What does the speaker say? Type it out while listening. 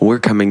We're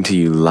coming to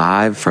you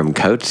live from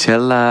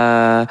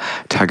Coachella.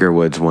 Tiger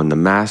Woods won the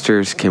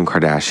Masters. Kim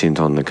Kardashian's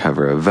on the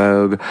cover of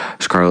Vogue.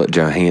 Scarlett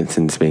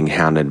Johansson's being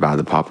hounded by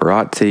the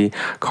paparazzi.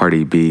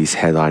 Cardi B's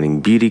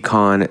headlining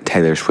BeautyCon.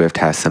 Taylor Swift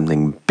has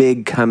something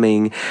big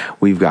coming.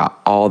 We've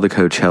got all the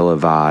Coachella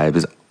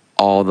vibes,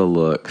 all the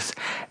looks,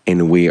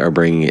 and we are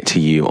bringing it to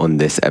you on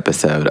this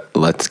episode.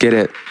 Let's get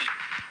it.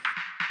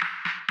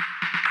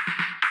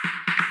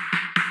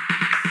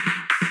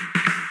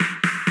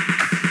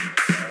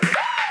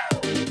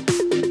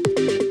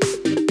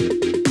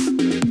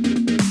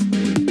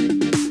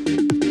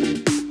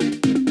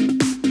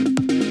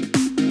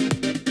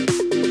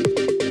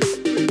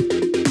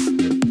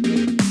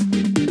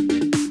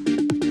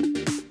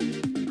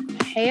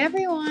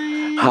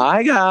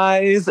 Hi,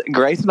 guys.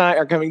 Grace and I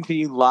are coming to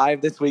you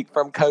live this week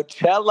from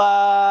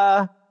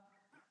Coachella.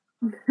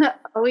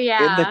 Oh,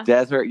 yeah. In the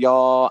desert,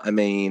 y'all. I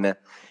mean...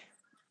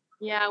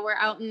 Yeah, we're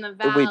out in the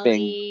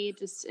valley,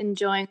 just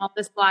enjoying all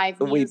this live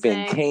music. We've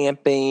been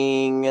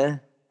camping.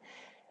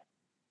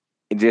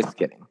 Just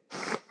kidding.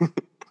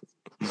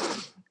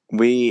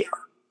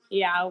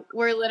 Yeah,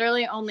 we're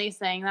literally only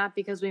saying that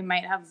because we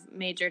might have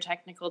major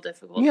technical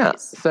difficulties. Yeah,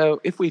 so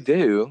if we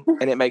do,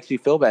 and it makes you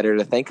feel better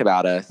to think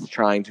about us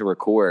trying to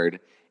record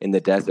in the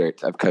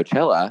desert of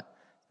Coachella,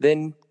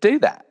 then do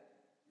that.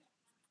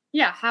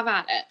 Yeah, have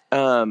at it.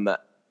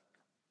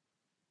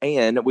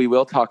 And we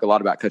will talk a lot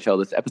about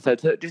Coachella this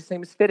episode, so it just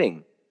seems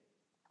fitting.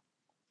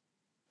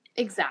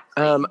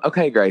 Exactly.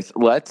 Okay, Grace,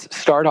 let's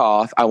start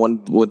off. I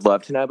would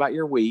love to know about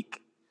your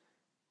week.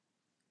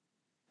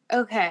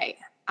 Okay,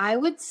 I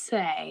would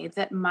say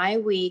that my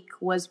week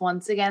was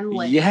once again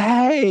lit.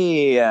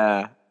 Yay!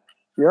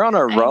 You're on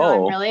a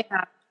roll. I'm really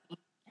happy.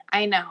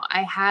 I know.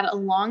 I had a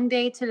long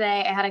day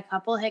today. I had a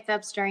couple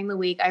hiccups during the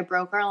week. I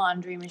broke our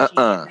laundry machine.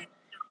 And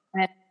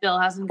it still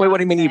hasn't Wait, what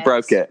do you mean fixed, you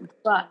broke it?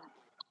 But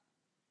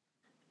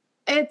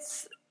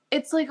it's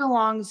like a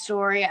long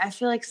story. I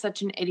feel like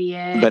such an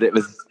idiot. But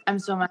I'm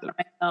so mad at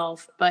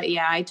myself. But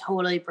yeah, I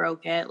totally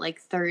broke it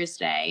like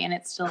Thursday and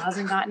it still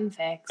hasn't gotten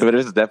fixed. But it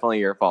was definitely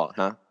your fault,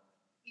 huh?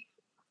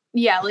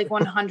 Yeah, like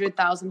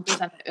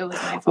 100,000% it was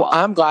my fault. Well,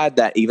 I'm glad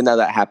that even though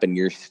that happened,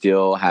 you're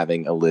still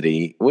having a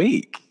litty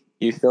week.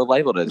 You still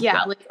labeled it.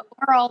 Yeah, like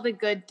overall the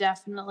good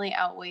definitely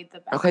outweighed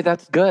the bad. Okay,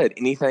 that's good.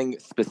 Anything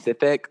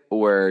specific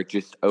or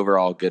just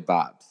overall good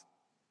vibes?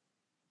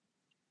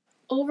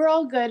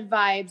 Overall good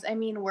vibes. I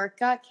mean, work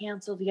got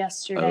canceled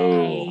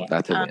yesterday. Oh,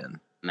 that's a win.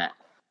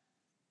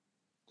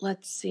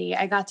 Let's see.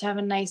 I got to have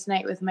a nice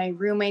night with my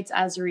roommates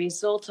as a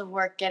result of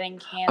work getting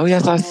canceled. Oh,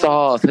 yes, I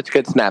saw such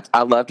good snaps.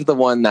 I loved the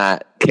one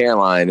that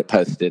Caroline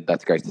posted.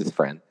 That's Grace's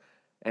friend.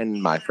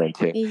 And my friend,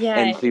 too. Yeah.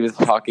 And she was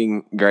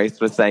talking,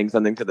 Grace was saying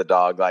something to the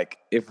dog, like,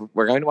 if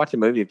we're going to watch a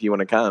movie, if you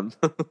want to come.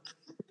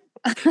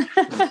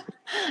 I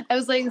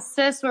was like,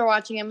 sis, we're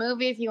watching a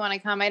movie. If you want to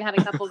come, I'd had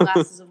a couple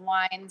glasses of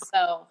wine.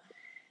 So,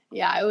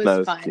 yeah, it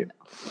was fun. Cute.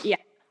 Yeah.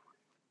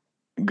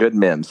 Good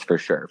memes for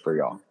sure for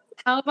y'all.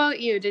 How about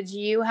you? Did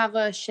you have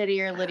a shitty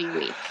or litty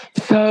week?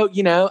 So,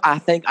 I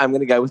think I'm going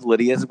to go with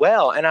Liddy as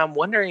well. And I'm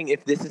wondering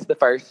if this is the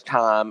first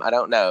time, I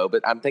don't know,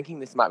 but I'm thinking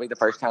this might be the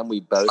first time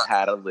we both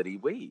had a Liddy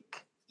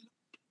week.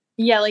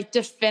 Yeah, like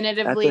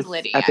definitively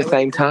Liddy. At the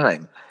same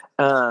time.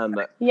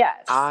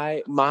 Yes.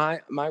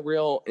 My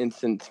real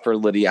instance for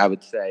Liddy, I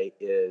would say,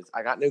 is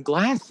I got new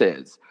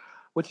glasses,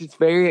 which is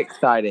very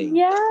exciting.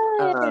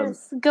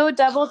 Yes. Go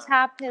double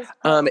tap his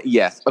post.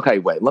 Yes. Okay,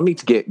 wait. Let me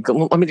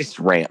just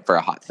rant for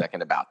a hot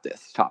second about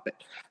this topic.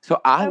 So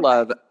I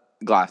love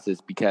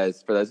glasses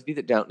because for those of you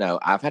that don't know,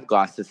 I've had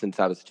glasses since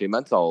I was 2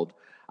 months old.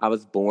 I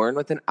was born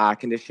with an eye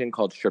condition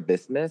called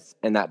strabismus,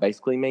 and that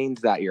basically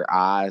means that your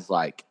eyes,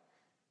 like,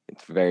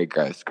 it's very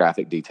gross,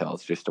 graphic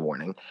details, just a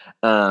warning.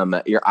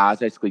 Your eyes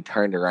basically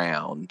turned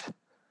around.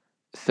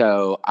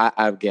 So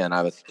I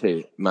was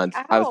 2 months.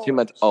 Ouch. I was 2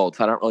 months old,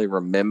 so I don't really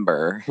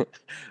remember.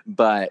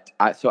 But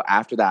so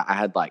after that, I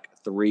had like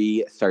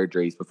 3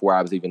 surgeries before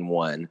I was even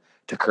 1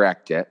 to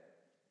correct it.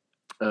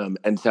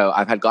 And so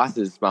I've had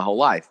glasses my whole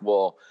life.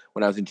 Well,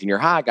 when I was in junior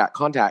high, I got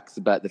contacts.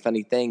 But the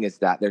funny thing is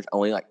that there's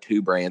only like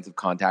 2 brands of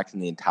contacts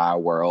in the entire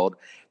world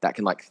that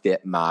can like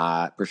fit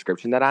my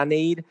prescription that I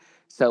need.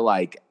 So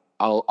like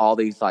all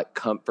these like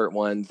comfort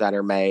ones that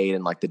are made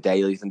and like the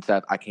dailies and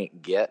stuff, I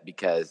can't get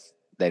because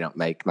they don't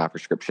make my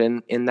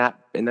prescription in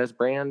those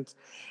brands.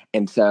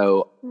 And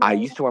so I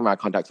used to wear my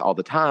contacts all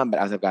the time, but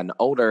as I've gotten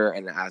older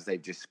and as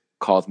they've just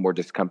caused more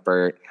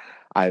discomfort,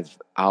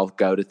 I'll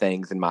go to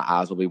things and my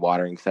eyes will be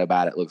watering so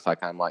bad it looks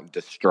like I'm like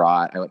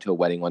distraught. I went to a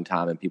wedding one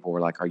time and people were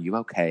like, "Are you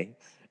okay?"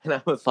 And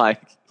I was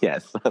like,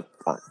 "Yes, I'm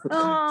fine."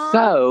 Aww.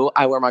 So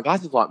I wear my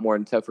glasses a lot more.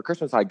 And so for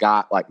Christmas, I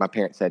got, like my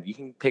parents said, you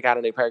can pick out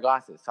a new pair of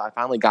glasses. So I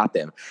finally got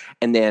them.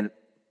 And then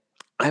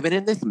I've been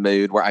in this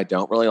mood where I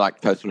don't really like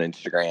to post on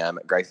Instagram.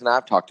 Grace and I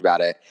have talked about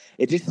it.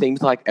 It just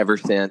seems like ever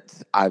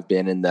since I've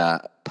been in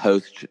the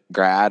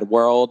post-grad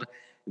world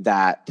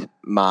that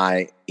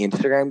my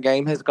Instagram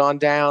game has gone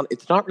down.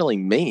 It's not really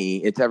me.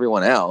 It's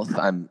everyone else.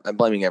 I'm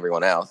blaming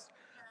everyone else.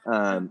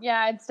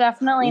 Yeah, it's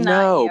definitely not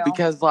No, you.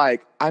 because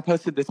like I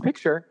posted this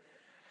picture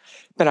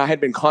that I had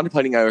been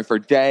contemplating over for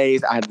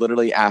days. I had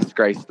literally asked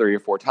Grace 3 or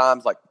 4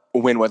 times, like,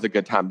 when was a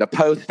good time to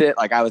post it?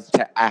 Like, I was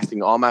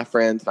asking all my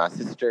friends, my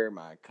sister,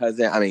 my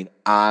cousin. I mean,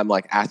 I'm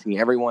like asking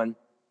everyone.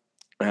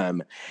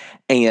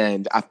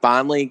 And I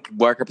finally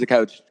work up the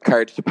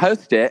courage to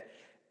post it.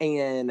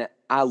 And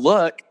I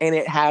look, and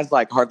it has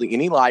like hardly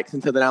any likes.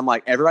 And so then I'm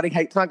like, everybody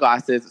hates my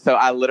glasses. So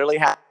I literally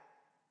had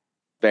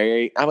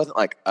I wasn't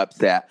like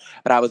upset,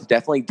 but I was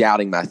definitely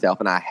doubting myself.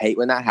 And I hate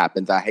when that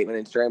happens. I hate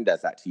when Instagram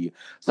does that to you.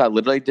 So I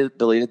literally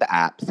deleted the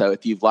app. So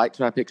if you've liked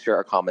my picture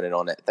or commented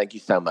on it, thank you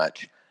so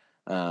much.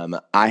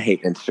 I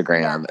hate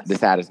Instagram. Yes.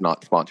 This ad is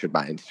not sponsored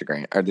by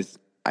Instagram, or this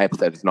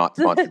episode is not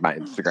sponsored by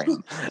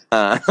Instagram.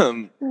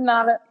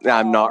 Not at all.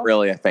 I'm not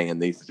really a fan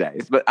these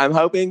days, but I'm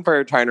hoping for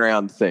a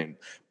turnaround soon.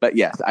 But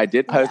yes, I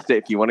did post it.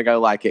 If you want to go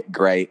like it,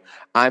 great.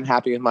 I'm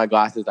happy with my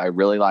glasses. I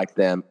really like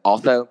them.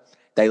 Also,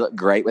 they look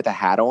great with a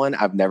hat on.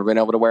 I've never been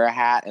able to wear a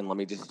hat, and let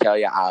me just tell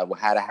you, I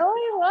had a hat. Oh,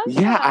 I love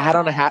Yeah, that. I had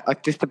on a hat,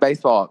 like just a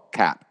baseball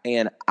cap,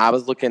 and I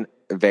was looking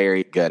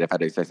very good, if I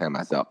do say so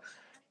myself.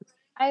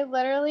 I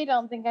literally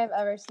don't think I've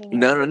ever seen you.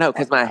 No,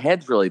 because my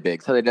head's really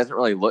big, so it doesn't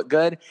really look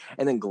good.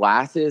 And then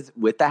glasses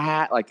with the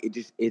hat, like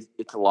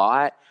it's a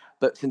lot.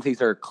 But since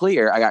these are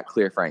clear, I got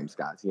clear frames,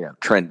 guys. You know,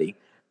 trendy.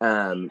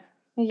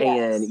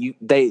 Yes. And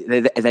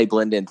they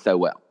blend in so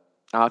well.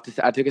 I took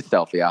a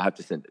selfie. I'll have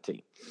to send it to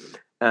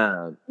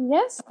you.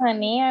 Yes,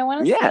 honey, I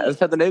want to Yeah. see.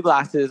 So the new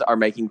glasses are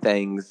making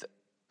things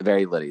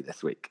very litty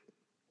this week.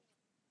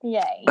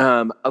 Yay.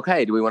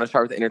 Okay. Do we want to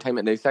start with the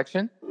entertainment news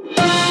section?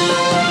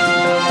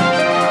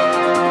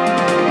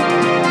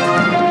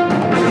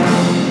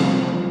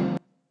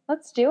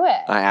 Let's do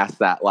it. I asked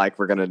that like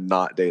we're gonna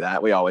not do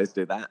that. We always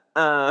do that.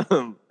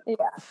 Yeah.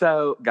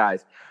 So,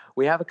 guys,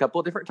 we have a couple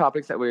of different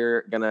topics that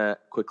we're gonna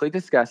quickly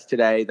discuss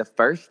today. The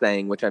first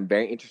thing, which I'm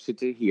very interested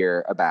to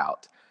hear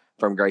about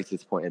from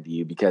Grace's point of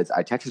view, because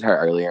I texted her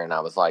earlier and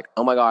I was like,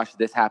 "Oh my gosh,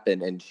 this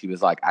happened," and she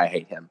was like, "I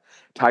hate him."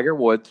 Tiger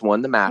Woods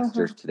won the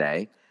Masters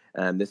today.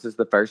 This is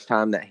the first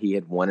time that he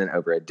had won in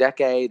over a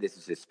decade. This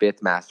is his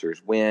 5th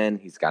Masters win.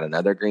 He's got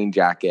another green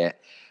jacket.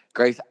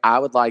 Grace, I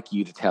would like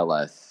you to tell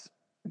us.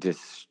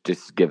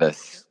 Just give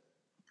us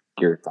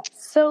your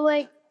thoughts. So,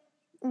 like,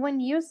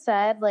 when you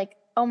said, like,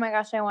 oh my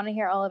gosh, I want to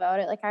hear all about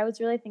it, like, I was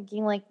really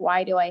thinking, like,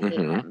 why do I hate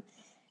him?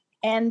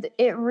 And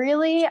it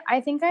really, I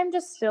think I'm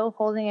just still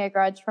holding a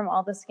grudge from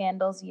all the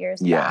scandals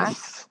years back.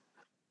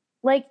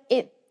 Like,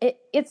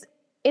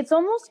 it's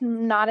almost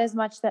not as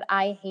much that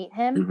I hate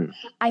him.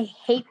 I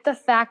hate the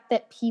fact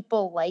that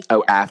people like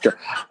him. After.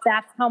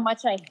 That's how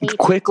much I hate him.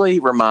 Quickly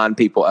remind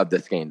people of the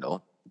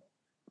scandal.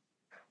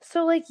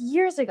 So, like,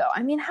 years ago,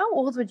 I mean, how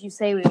old would you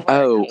say we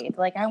were, Kate?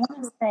 Like, I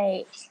want to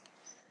say...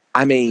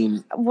 I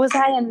mean... Was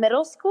I in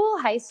middle school,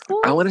 high school?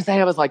 I want to say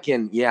I was like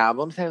in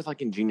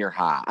junior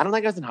high. I don't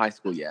think I was in high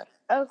school yet.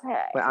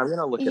 Okay. But I'm going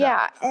to look it up.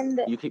 Yeah, and...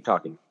 You keep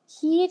talking.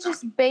 He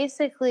just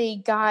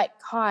basically got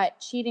caught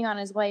cheating on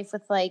his wife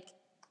with, like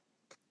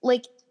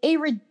a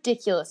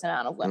ridiculous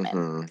amount of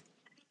women.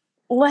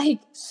 Like,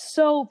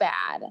 so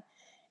bad.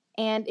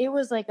 And it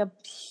was, like, a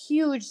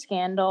huge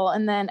scandal.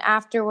 And then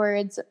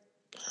afterwards...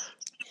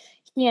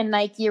 he and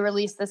Nike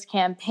released this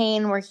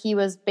campaign where he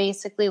was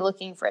basically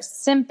looking for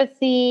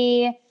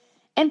sympathy,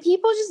 and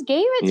people just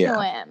gave it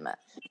to him.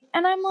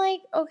 And I'm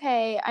like,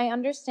 okay, I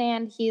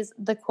understand he's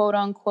the quote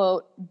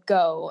unquote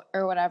GOAT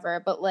or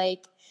whatever, but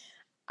like,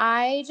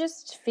 I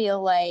just feel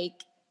like,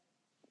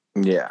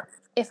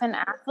 if an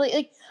athlete,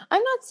 like,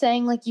 I'm not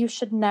saying like you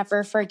should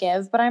never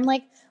forgive, but I'm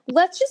like,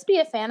 let's just be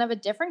a fan of a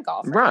different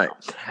golfer. Right.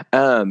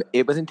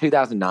 It was in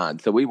 2009,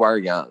 so we were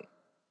young.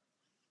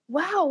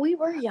 Wow, we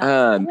were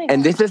young.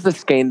 And this is the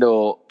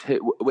scandal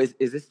too.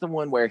 Is this the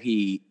one where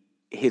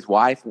his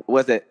wife,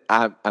 was it,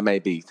 I may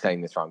be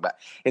saying this wrong, but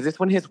is this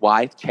when his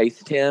wife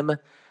chased him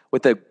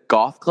with a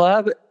golf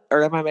club,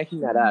 or am I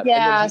making that up?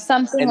 Yeah,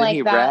 something like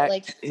he that. Wrecked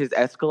like his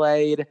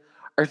Escalade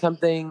or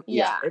something.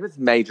 Yeah. It was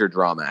major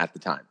drama at the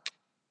time.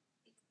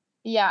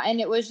 Yeah, and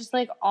it was just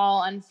like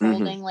all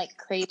unfolding like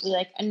crazy,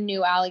 like a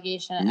new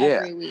allegation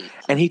every week.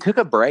 And he took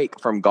a break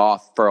from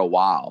golf for a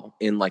while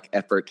in like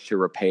efforts to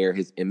repair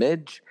his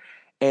image.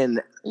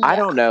 And I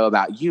don't know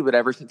about you, but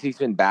ever since he's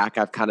been back,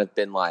 I've kind of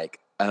been like,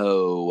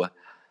 oh,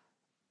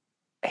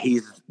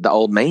 he's the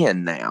old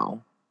man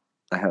now.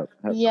 I hope.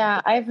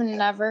 Yeah, I've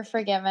never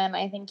forgiven.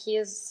 I think he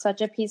is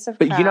such a piece of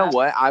crap. But you know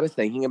what? I was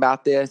thinking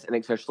about this, and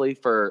especially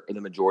for the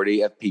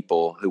majority of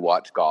people who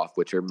watch golf,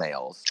 which are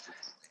males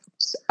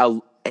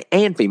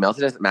and females,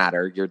 it doesn't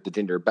matter, you're the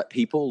gender, but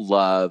people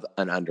love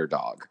an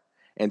underdog.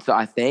 And so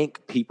I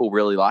think people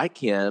really like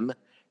him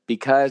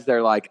because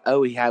they're like,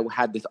 oh, he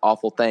had this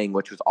awful thing,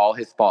 which was all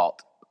his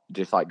fault,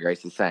 just like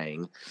Grace is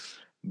saying.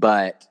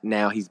 But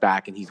now he's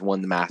back and he's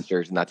won the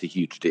Masters, and that's a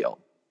huge deal.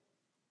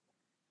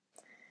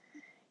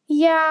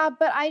 Yeah,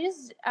 but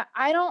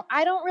I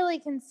don't really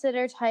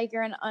consider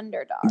Tiger an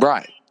underdog.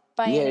 Right.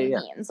 By any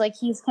means. Like,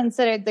 he's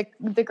considered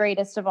the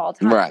greatest of all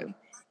time. Right.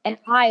 And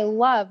I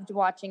loved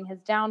watching his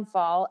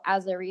downfall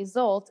as a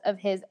result of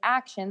his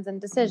actions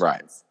and decisions.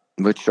 Right.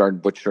 Which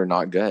are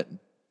not good.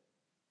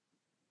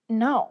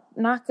 No,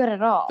 not good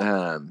at all.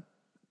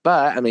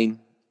 But I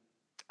mean,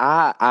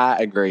 I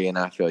agree, and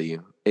I feel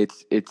you.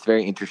 It's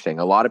very interesting.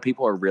 A lot of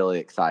people are really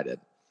excited.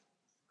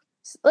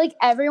 Like,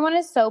 everyone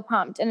is so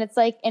pumped, and it's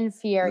like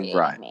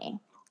infuriating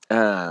me.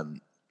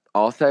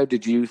 Also,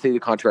 did you see the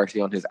controversy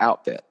on his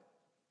outfit?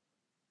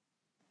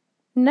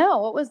 No,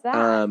 what was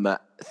that?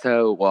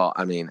 So, well,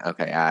 I mean,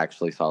 okay, I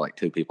actually saw like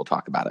 2 people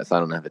talk about it, so I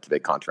don't know if it's a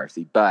big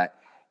controversy, but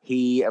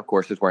he, of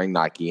course, was wearing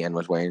Nike and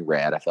was wearing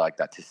red. I feel like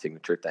that's his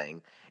signature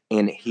thing.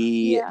 And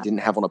he didn't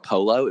have on a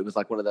polo. It was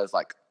like one of those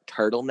like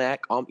turtleneck,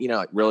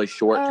 like really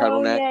short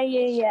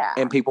turtleneck. Yeah.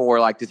 And people were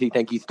like, does he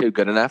think he's too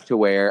good enough to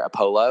wear a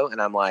polo?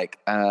 And I'm like,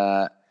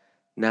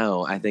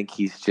 no, I think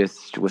he's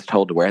just was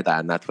told to wear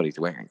that, and that's what he's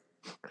wearing.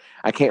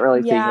 I can't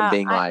really see him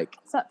being like.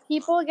 So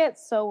people get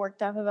so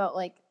worked up about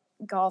like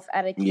golf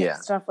etiquette,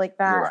 stuff like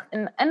that,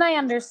 and I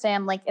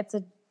understand like it's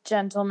a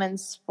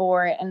gentleman's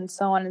sport and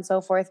so on and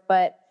so forth,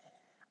 but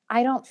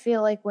I don't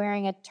feel like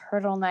wearing a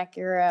turtleneck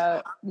or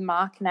a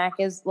mock neck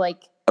is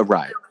like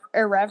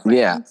irreverent.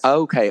 Yeah.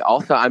 Okay.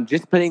 Also, I'm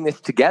just putting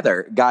this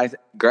together, guys.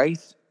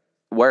 Grace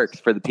works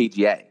for the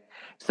PGA,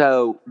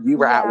 so you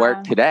were at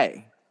work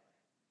today.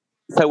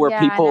 So were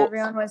people? And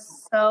everyone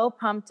was so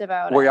pumped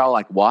about it. Were y'all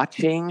like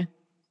watching?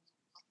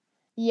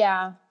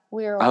 Yeah,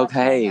 we were watching.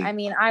 Okay. I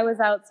mean, I was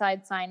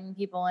outside signing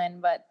people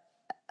in, but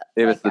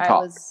it was the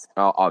talk.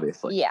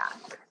 Obviously. Yeah.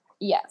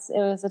 Yes, it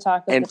was the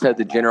talk. And so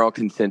the general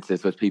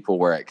consensus was people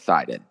were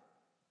excited.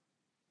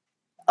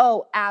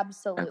 Oh,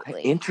 absolutely.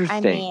 Okay. Interesting.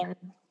 I mean,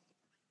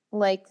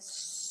 like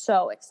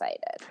so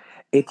excited.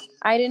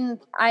 I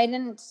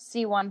didn't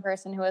see one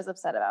person who was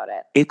upset about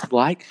it. It's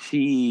like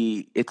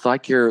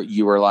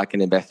you were like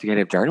an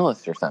investigative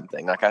journalist or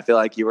something. Like I feel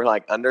like you were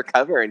like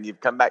undercover and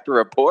you've come back to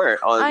report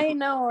on. I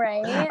know,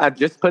 right? I've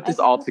just put this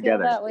all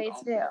together. Feel that way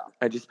too.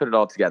 I just put it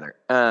all together.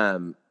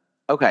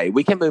 Okay,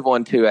 we can move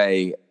on to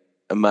a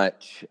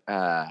much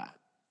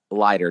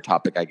lighter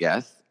topic, I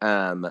guess.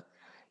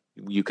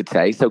 You could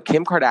say. So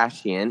Kim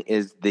Kardashian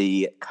is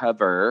the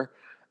cover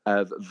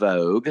of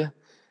Vogue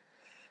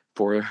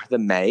for the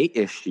May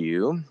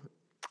issue.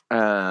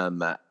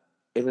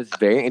 It was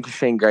very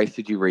interesting. Grace,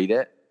 did you read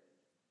it?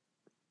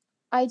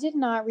 I did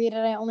not read it.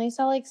 I only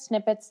saw like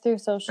snippets through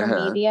social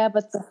media,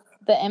 but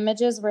the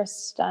images were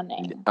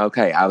stunning.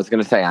 Okay, I was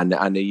going to say,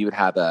 I knew you would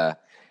have a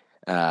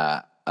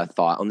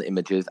thought on the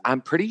images.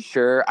 I'm pretty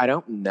sure, I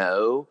don't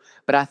know,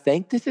 but I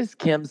think this is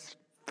Kim's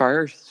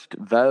first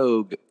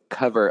Vogue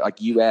cover,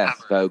 like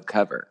U.S. Vogue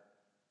cover.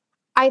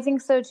 I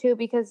think so too,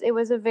 because it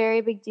was a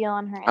very big deal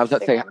on her Instagram. I was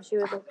about to say, she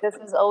was like, "This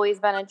has always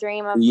been a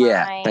dream of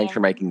mine. Thanks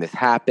for making this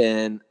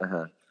happen."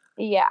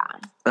 Yeah.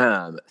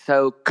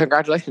 So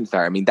congratulations,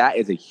 Sarah. I mean, that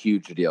is a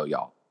huge deal,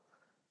 y'all.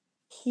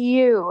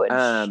 Huge.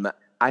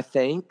 I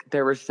think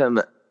there were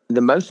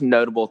the most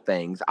notable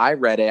things. I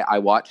read it. I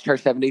watched her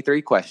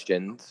 73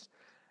 questions.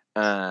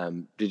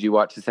 Did you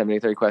watch the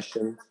 73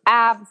 questions?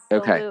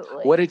 Absolutely. Okay.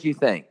 What did you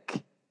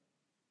think?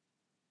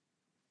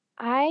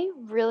 I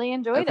really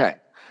enjoyed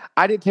it.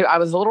 I did too. I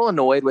was a little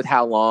annoyed with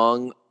how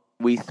long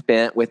we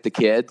spent with the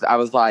kids. I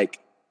was like,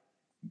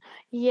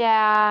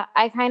 yeah,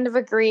 I kind of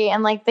agree.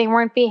 And like, they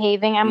weren't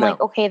behaving. I'm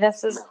like, okay,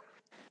 this is.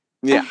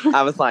 Yeah.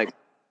 I was like,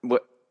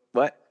 what?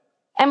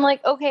 I'm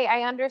like, okay,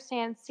 I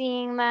understand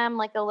seeing them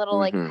like a little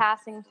like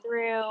passing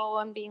through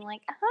and being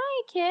like,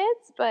 hi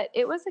kids. But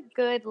it was a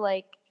good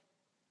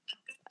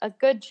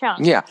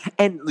chunk. Yeah.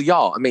 And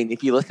y'all, I mean,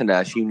 if you listen to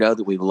us, you know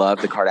that we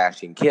love the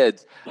Kardashian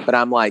kids, but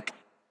I'm like,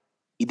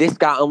 this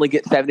guy only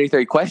gets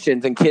 73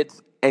 questions and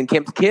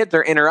Kim's kids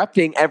are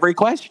interrupting every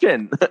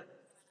question.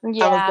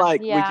 Yeah, I was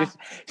like,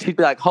 she'd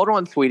be like, hold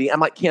on, sweetie.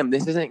 I'm like, Kim,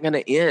 this isn't going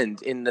to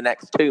end in the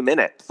next 2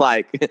 minutes.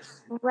 Like,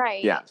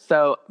 right. Yeah.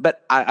 So,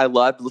 but I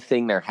loved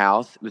seeing their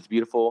house. It was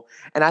beautiful.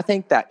 And I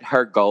think that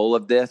her goal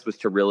of this was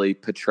to really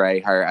portray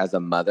her as a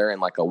mother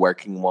and like a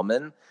working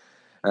woman.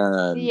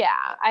 I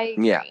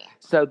agree. Yeah.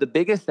 So the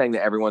biggest thing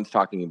that everyone's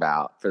talking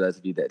about, for those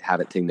of you that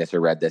haven't seen this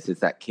or read this, is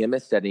that Kim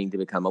is studying to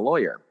become a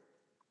lawyer.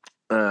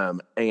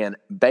 And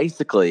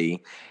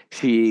basically,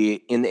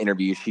 in the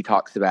interview, she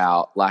talks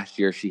about last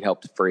year she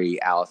helped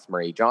free Alice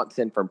Marie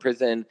Johnson from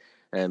prison.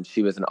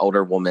 She was an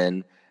older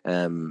woman,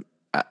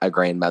 a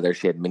grandmother.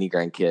 She had many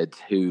grandkids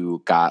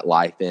who got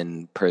life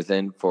in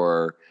prison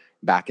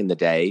back in the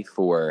day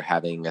for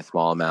having a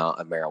small amount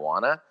of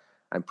marijuana.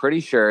 I'm pretty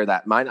sure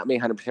that might not be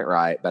 100%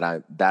 right,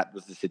 but that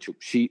was the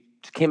situation.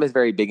 Kim is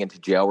very big into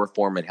jail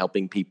reform and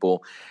helping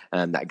people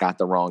that got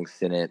the wrong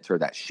sentence or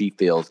that she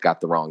feels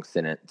got the wrong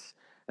sentence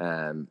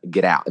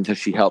get out. And so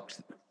she helped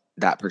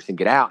that person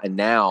get out. And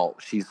now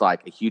she's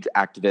like a huge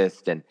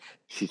activist and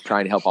she's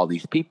trying to help all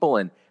these people.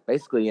 And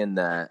basically in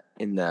the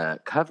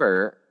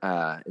cover,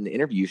 in the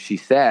interview, she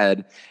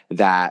said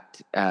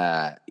that,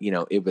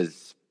 it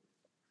was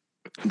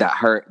that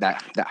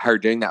her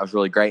doing that was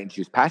really great. And she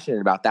was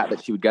passionate about that,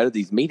 but she would go to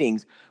these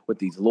meetings with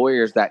these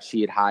lawyers that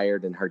she had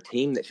hired and her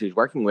team that she was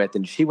working with.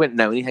 And she wouldn't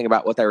know anything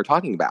about what they were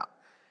talking about.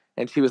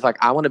 And she was like,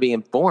 I want to be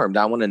informed.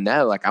 I want to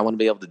know, like, I want to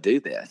be able to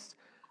do this.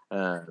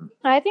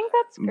 I think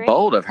that's great.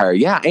 Bold of her.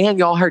 Yeah. And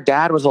y'all, her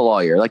dad was a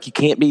lawyer. Like, you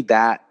can't be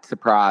that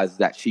surprised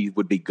that she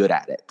would be good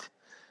at it.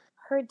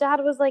 Her dad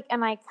was like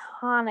an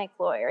iconic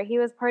lawyer. He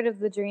was part of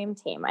the dream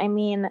team. I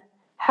mean,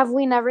 have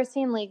we never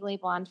seen Legally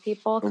Blonde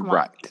people? Come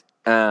right.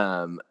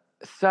 On.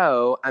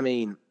 So, I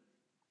mean,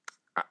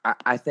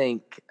 I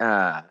think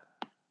I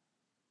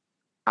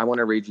want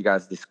to read you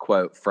guys this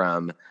quote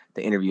from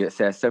the interview. It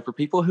says, so for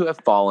people who have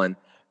fallen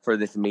for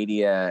this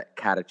media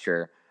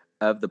caricature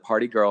of the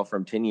party girl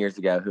from 10 years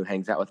ago who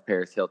hangs out with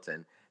Paris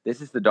Hilton,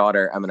 this is the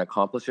daughter of an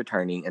accomplished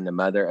attorney and the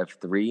mother of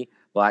 3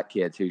 Black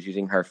kids who's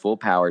using her full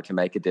power to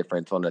make a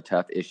difference on a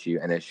tough issue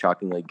and is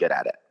shockingly good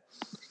at it.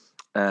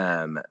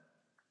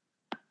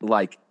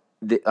 Like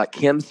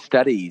Kim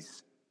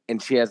studies,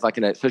 and she has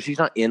so she's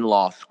not in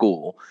law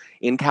school.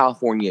 In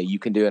California, you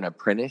can do an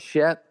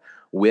apprenticeship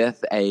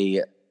with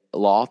a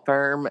law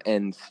firm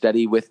and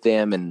study with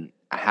them and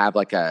have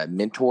like a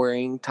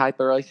mentoring type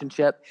of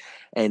relationship,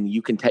 and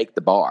you can take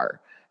the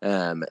bar.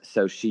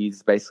 So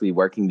she's basically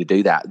working to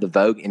do that. The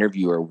Vogue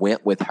interviewer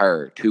went with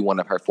her to one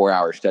of her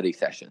 4-hour study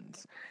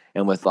sessions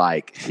and was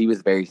like, she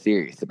was very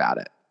serious about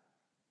it.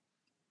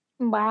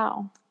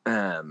 Wow.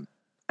 I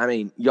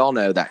mean, y'all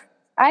know that.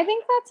 I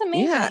think that's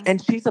amazing. Yeah,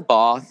 and she's a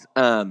boss.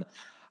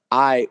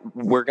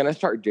 We're gonna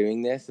start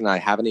doing this, and I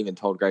haven't even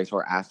told Grace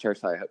or asked her,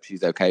 so I hope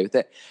she's okay with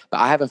it. But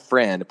I have a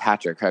friend,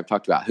 Patrick, who I've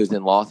talked about, who's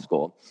in law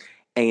school.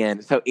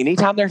 And so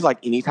anytime there's like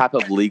any type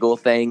of legal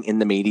thing in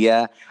the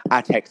media,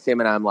 I text him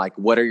and I'm like,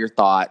 what are your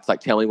thoughts?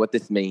 Like, tell me what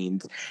this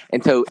means.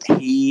 And so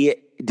he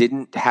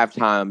didn't have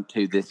time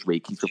to this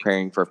week. He's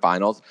preparing for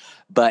finals,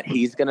 but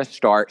he's going to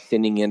start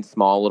sending in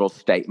small little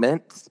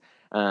statements.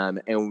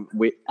 And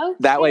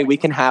that way we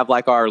can have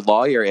like our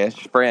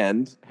lawyer-ish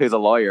friend who's a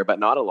lawyer, but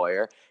not a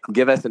lawyer,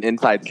 give us an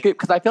inside scoop.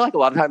 Because I feel like a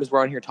lot of times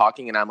we're on here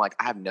talking and I'm like,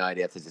 I have no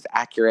idea if this is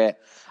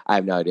accurate. I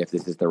have no idea if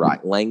this is the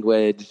right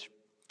language.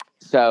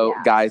 So,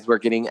 guys, we're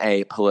getting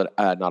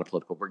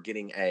we're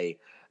getting a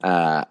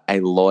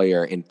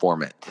lawyer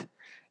informant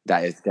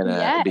that is going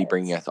to be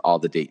bringing us all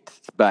the deets.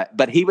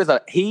 But he was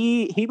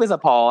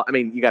appalled. I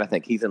mean, you got to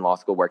think he's in law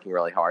school working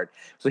really hard.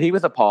 So he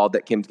was appalled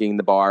that Kim's getting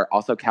the bar.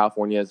 Also,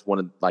 California is one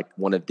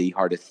of the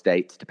hardest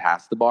states to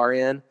pass the bar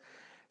in.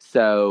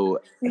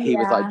 So he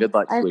was like, good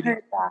luck, sweetie. I've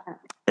heard that.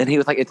 And he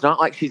was like, it's not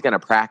like she's going to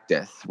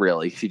practice,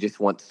 really. She just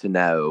wants to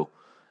know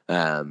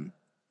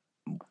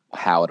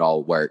how it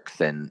all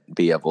works and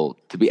be able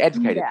to be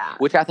educated,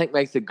 which I think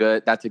that's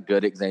a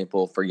good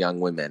example for young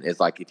women. Is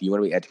like, if you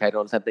want to be educated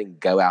on something,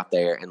 go out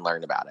there and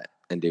learn about it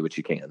and do what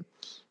you can.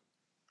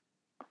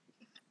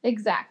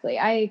 Exactly.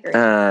 I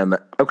agree.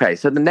 Okay.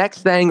 So the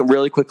next thing,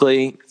 really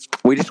quickly,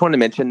 we just want to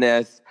mention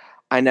this.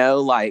 I know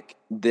like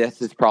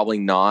this is probably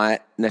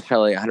not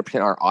necessarily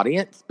 100% our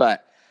audience,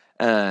 but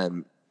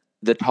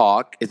The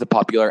Talk is a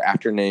popular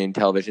afternoon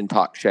television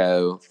talk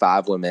show,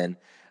 5 women.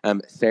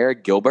 Sarah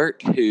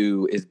Gilbert,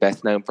 who is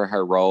best known for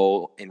her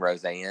role in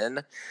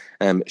Roseanne,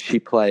 she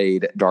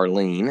played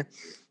Darlene.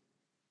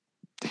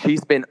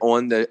 She's been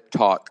on The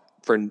Talk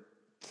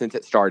since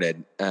it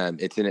started.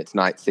 It's in its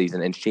 9th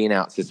season, and she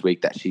announced this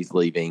week that she's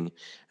leaving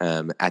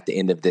at the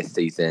end of this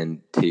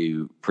season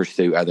to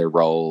pursue other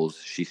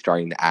roles. She's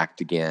starting to act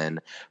again,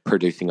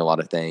 producing a lot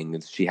of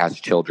things. She has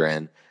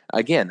children.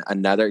 Again,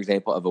 another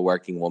example of a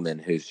working woman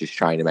who's just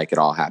trying to make it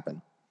all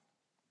happen.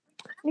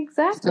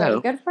 Exactly. So,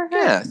 good for her.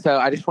 Yeah. So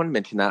I just want to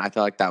mention that. I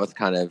feel like that was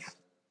kind of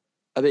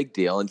a big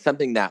deal and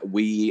something that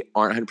we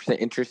aren't 100%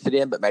 interested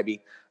in, but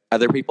maybe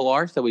other people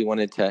are. So we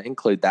wanted to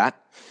include that.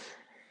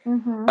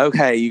 Mm-hmm.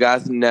 Okay. You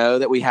guys know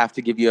that we have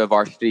to give you a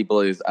Varsity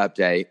Blues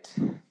update.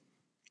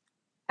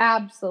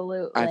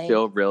 Absolutely. I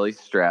feel really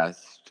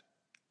stressed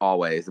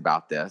always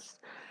about this.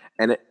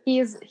 And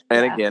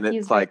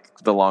it's like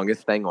the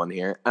longest thing on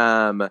here.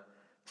 So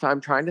I'm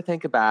trying to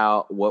think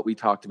about what we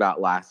talked about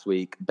last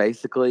week.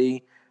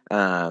 Basically,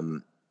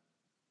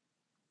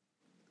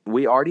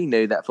 we already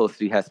knew that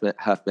Felicity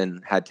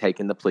Huffman had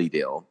taken the plea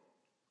deal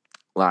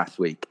last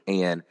week.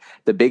 And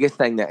the biggest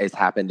thing that has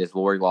happened is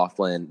Lori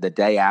Loughlin, the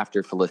day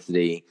after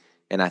Felicity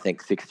and I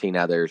think 16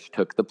 others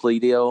took the plea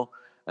deal,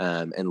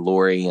 and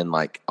Lori and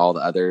like all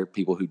the other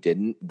people who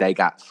didn't, they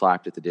got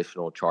slapped with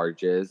additional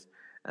charges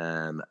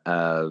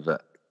of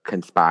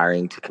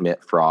conspiring to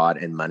commit fraud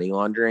and money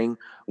laundering,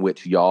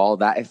 which y'all,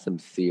 that is some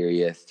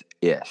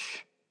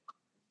serious-ish.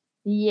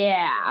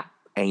 Yeah.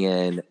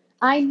 And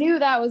I knew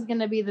that was going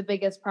to be the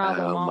biggest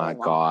problem. Oh my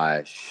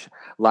gosh.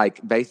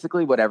 Like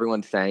basically what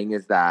everyone's saying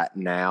is that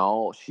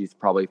now she's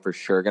probably for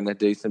sure going to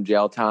do some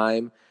jail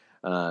time.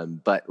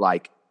 But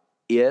like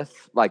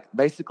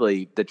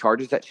basically the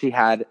charges that she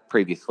had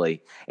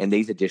previously and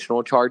these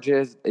additional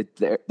charges,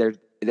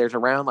 there's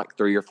around like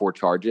 3 or 4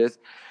 charges.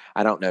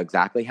 I don't know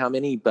exactly how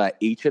many, but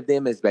each of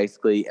them is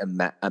basically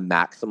a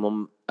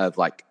maximum of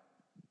like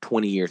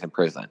 20 years in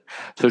prison.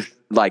 So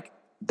like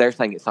they're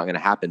saying it's not going to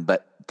happen,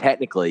 but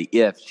technically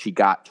if she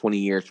got 20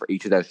 years for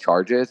each of those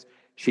charges,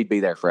 she'd be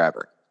there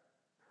forever.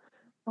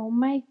 Oh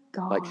my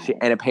God.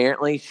 And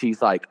apparently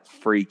she's like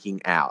freaking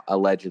out,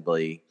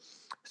 allegedly.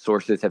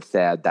 sources have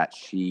said that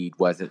she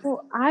wasn't.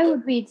 Well, I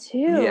would be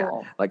too. Yeah,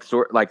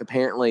 like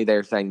apparently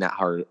they're saying that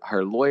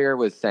her lawyer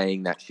was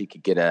saying that she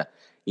could get a,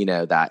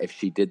 that if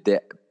she did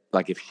that,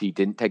 like if she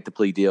didn't take the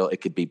plea deal, it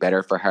could be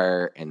better for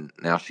her. And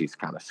now she's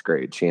kind of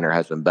screwed. She and her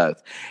husband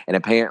both. And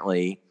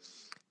apparently,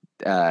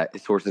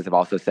 sources have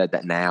also said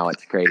that now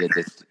it's created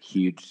this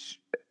huge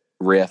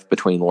rift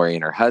between Lori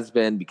and her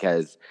husband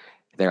because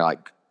they're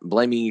like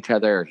blaming each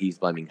other, or he's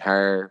blaming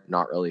her.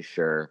 Not really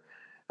sure.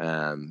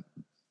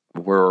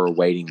 We're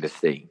waiting to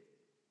see.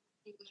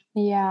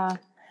 Yeah.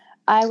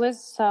 I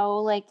was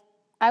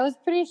I was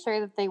pretty sure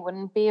that they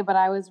wouldn't be, but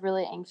I was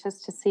really anxious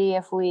to see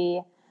if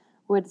we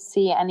would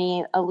see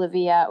any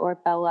Olivia or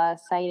Bella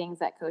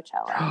sightings at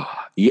Coachella.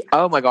 Yeah,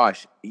 oh my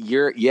gosh.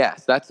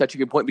 Yes, that's such a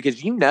good point because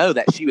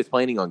that she was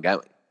planning on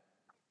going.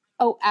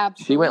 Oh,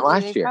 absolutely. She went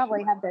last year. They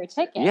probably had their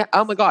tickets. Yeah.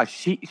 Oh my gosh.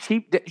 She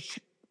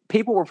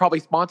people were probably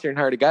sponsoring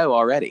her to go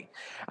already.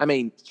 I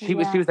mean, she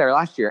was there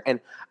last year. And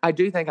I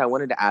do think I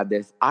wanted to add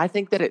this. I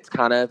think that it's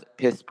kind of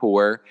piss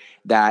poor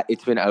that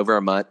it's been over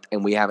a month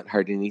and we haven't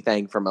heard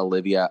anything from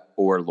Olivia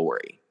or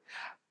Lori.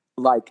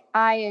 Like,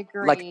 I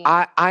agree. Like,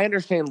 I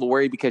understand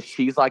Lori because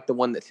she's like the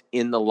one that's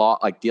in the law,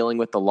 like dealing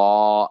with the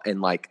law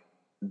and like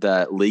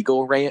the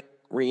legal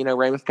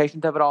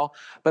ramifications of it all.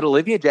 But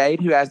Olivia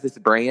Jade, who has this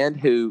brand,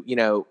 who,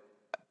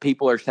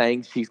 people are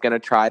saying she's going to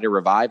try to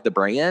revive the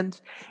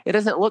brand. It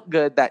doesn't look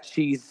good that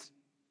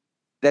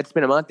that's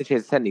been a month that she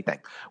hasn't said anything,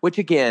 which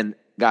again,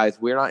 guys,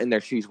 we're not in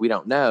their shoes. We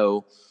don't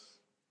know.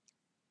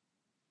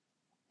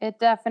 It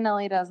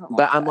definitely doesn't.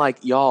 But I'm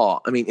like,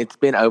 y'all, I mean, it's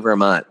been over a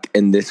month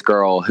and this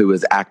girl who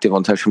is active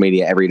on social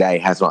media every day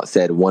has not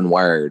said one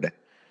word.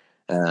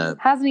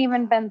 Hasn't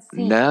even been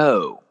seen.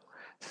 No.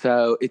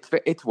 So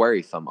it's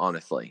worrisome,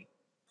 honestly.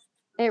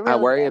 It really I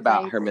worry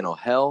about her mental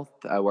health.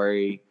 I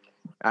worry.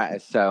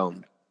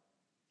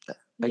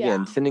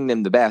 Again, sending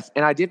them the best.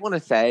 And I did want to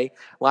say,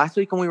 last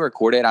week when we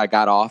recorded, I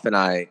got off and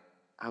I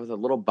was a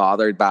little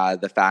bothered by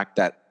the fact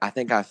that I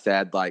think I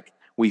said, like,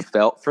 we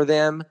felt for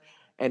them.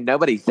 And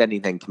nobody said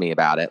anything to me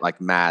about it, like,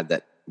 mad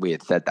that we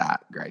had said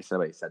that, Grace.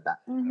 Nobody said that.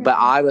 Mm-hmm. But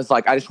I was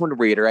like, I just want to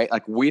reiterate,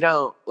 like, we're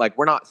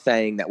not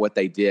saying that what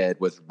they did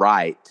was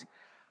right.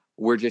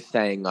 We're just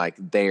saying, like,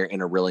 they're in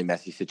a really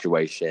messy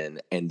situation,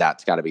 and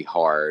that's got to be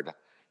hard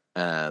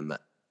on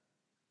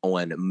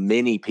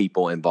many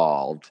people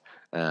involved.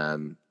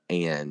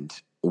 And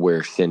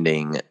we're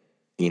sending,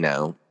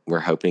 we're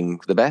hoping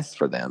the best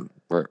for them.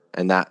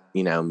 And that,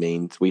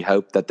 means we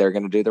hope that they're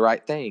going to do the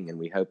right thing. And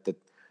we hope that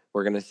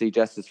we're going to see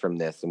justice from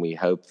this. And we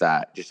hope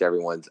that just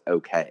everyone's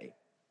okay.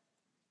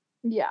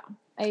 Yeah,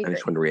 I agree. I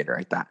just want to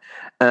reiterate that.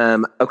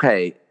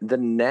 Okay, the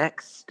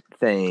next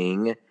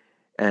thing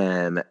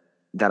that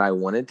I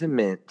wanted to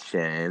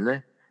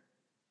mention,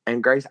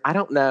 and Grace, I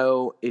don't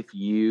know if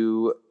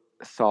you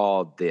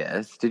saw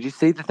this. Did you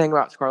see the thing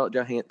about Scarlett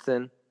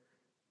Johansson?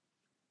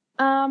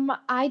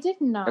 I did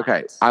not.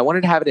 Okay, I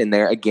wanted to have it in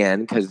there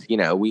again because,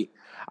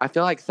 I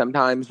feel like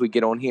sometimes we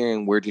get on here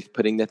and we're just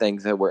putting the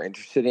things that we're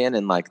interested in,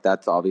 and like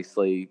that's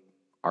obviously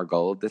our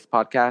goal of this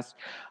podcast.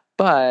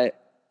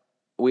 But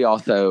we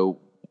also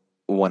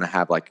want to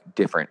have like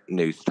different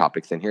news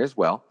topics in here as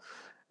well.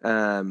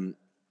 So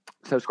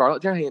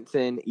Scarlett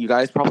Johansson, you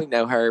guys probably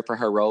know her for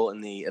her role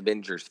in the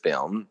Avengers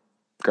film.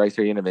 Grace,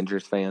 are you an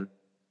Avengers fan?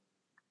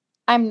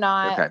 I'm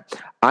not. Okay,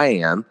 I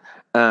am.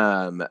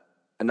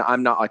 And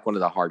I'm not like one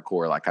of the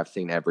hardcore, like I've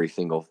seen every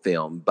single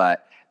film,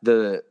 but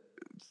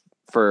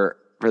for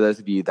those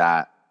of you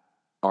that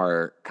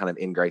are kind of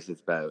in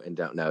Grace's boat and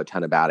don't know a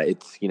ton about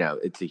it,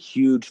 it's a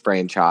huge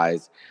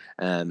franchise.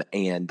 And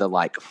the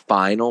like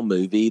final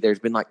movie, there's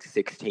been like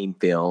 16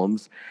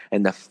 films,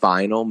 and the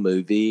final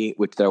movie,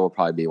 which there will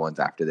probably be ones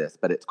after this,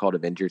 but it's called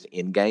Avengers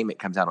Endgame. It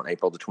comes out on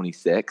April the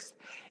 26th.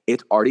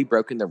 It's already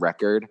broken the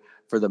record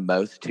for the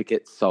most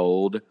tickets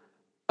sold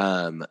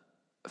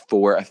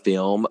for a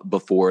film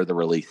before the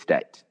release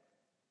date.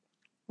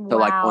 So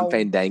like on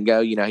Fandango,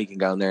 you can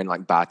go in there and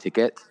like buy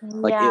tickets.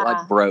 Like it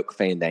like broke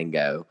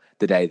Fandango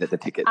the day that the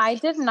tickets. I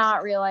did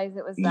not realize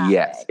it was that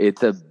Yes, big.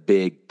 It's a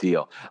big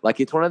deal. Like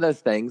it's one of those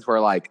things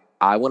where like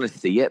I want to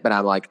see it, but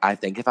I'm like, I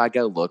think if I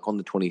go look on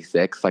the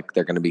 26th, like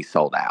they're going to be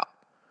sold out.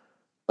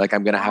 Like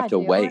I'm going to have to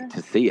wait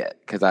to see it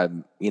because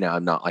I'm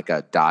not like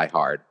a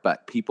diehard,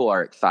 but people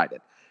are excited.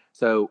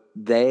 So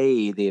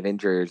the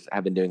Avengers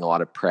have been doing a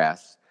lot of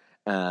press.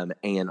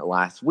 And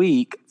last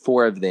week,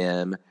 4 of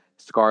them,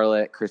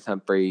 Scarlett, Chris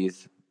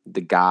Humphries, the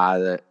guy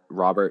that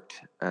Robert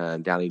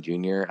Downey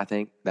Jr., I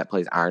think, that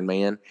plays Iron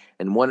Man,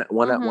 and one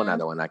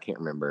other one I can't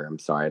remember. I'm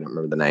sorry, I don't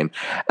remember the name.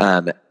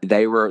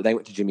 They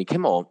went to Jimmy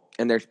Kimmel,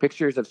 and there's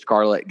pictures of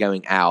Scarlett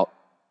going out,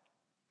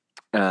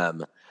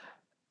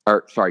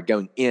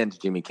 going into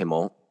Jimmy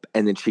Kimmel,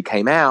 and then she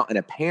came out, and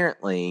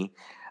apparently,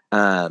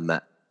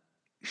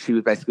 she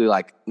was basically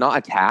like not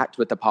attacked,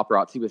 but the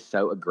paparazzi was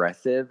so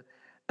aggressive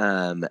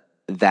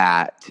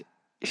that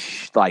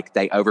like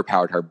they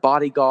overpowered her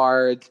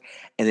bodyguards,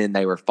 and then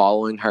they were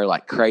following her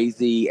like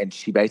crazy, and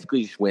she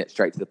basically just went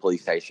straight to the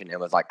police station and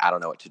was like, I don't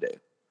know what to do.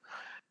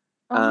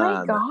 Oh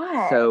my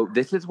God. So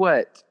this is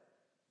what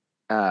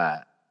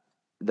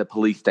the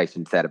police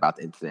station said about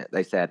the incident.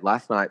 They said,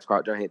 last night,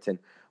 Scarlett Johansson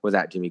was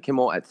at Jimmy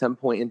Kimmel. At some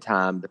point in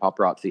time, the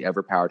paparazzi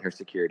overpowered her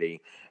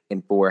security,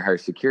 and for her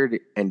security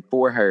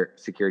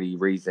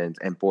reasons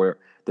and for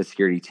the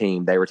security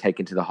team, they were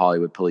taken to the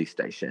Hollywood police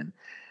station.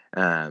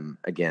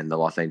 Again, the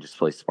Los Angeles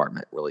Police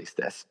Department released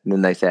this. And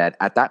then they said,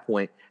 at that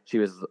point, she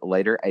was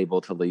later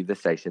able to leave the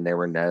station. There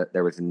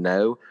was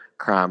no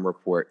crime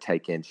report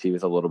taken. She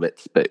was a little bit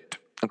spooked.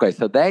 Okay,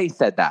 so they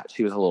said that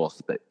she was a little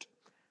spooked.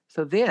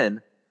 So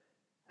then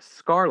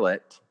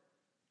Scarlett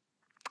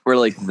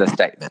releases a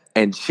statement,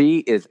 and she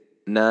is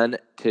none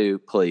too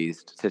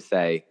pleased, to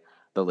say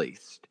the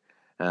least.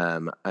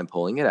 I'm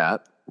pulling it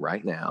up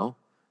right now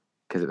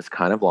because it was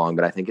kind of long,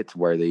 but I think it's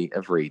worthy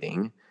of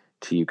reading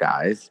to you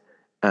guys.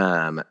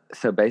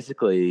 So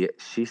basically,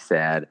 she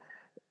said,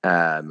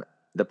 the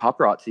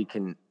paparazzi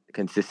can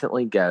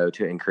consistently go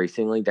to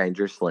increasingly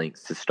dangerous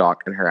lengths to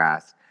stalk and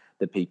harass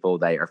the people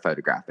they are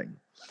photographing.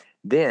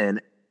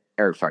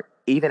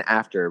 Even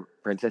after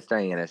Princess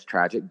Diana's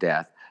tragic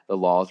death, the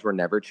laws were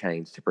never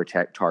changed to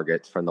protect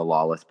targets from the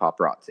lawless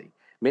paparazzi.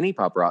 Many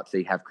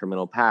paparazzi have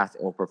criminal past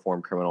and will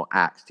perform criminal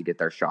acts to get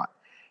their shot.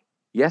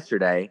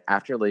 Yesterday,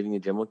 after leaving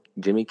the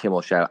Jimmy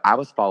Kimmel show, I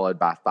was followed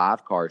by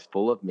 5 cars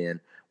full of men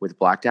with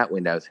blacked out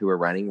windows who were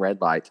running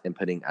red lights and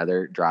putting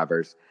other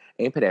drivers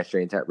and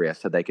pedestrians at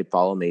risk so they could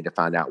follow me to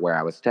find out where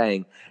I was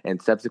staying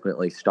and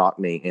subsequently stalk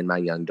me and my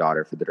young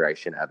daughter for the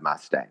duration of my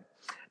stay.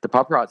 The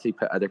paparazzi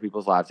put other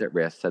people's lives at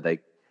risk so they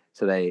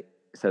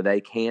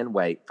can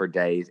wait for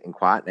days in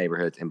quiet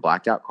neighborhoods in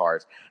blacked out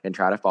cars and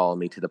try to follow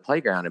me to the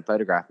playground and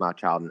photograph my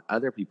child and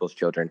other people's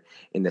children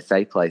in the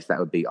safe place that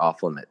would be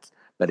off limits,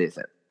 but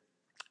isn't.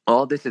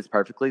 All this is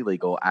perfectly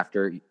legal.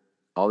 After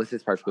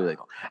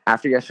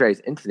yesterday's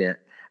incident,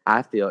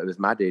 I feel it was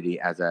my duty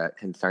as a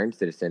concerned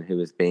citizen who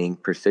is being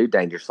pursued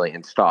dangerously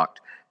and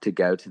stalked to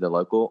go to the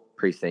local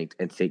precinct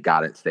and seek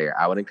guidance there.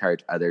 I would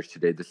encourage others to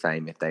do the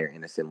same if they are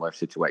in a similar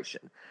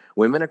situation.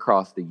 Women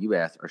across the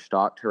U.S. are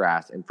stalked,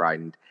 harassed, and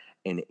frightened,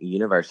 and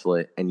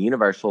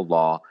universal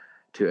law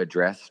to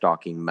address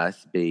stalking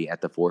must be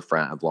at the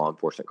forefront of law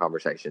enforcement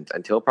conversations.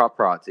 Until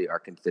paparazzi are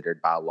considered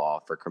by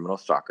law for criminal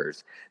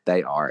stalkers,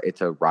 they are.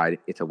 It's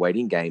a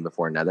waiting game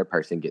before another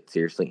person gets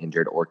seriously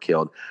injured or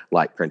killed,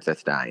 like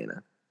Princess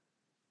Diana.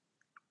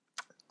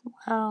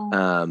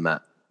 Wow.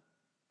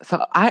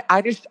 So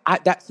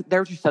there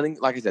was just something,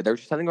 like I said, there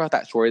was just something about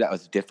that story that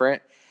was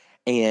different,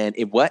 and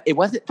it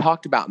wasn't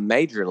talked about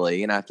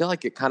majorly, and I feel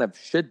like it kind of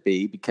should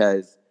be,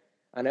 because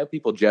I know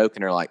people joke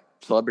and are like,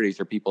 celebrities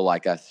are people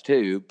like us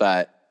too,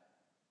 but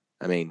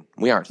I mean,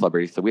 we aren't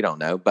celebrities, so we don't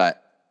know,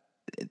 but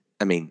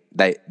I mean,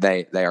 they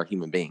are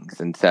human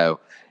beings, and so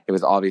it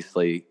was obvious.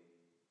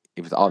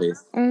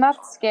 And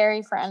that's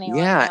scary for anyone.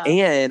 Yeah,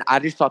 and I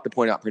just thought the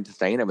point about Princess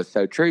Diana was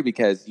so true,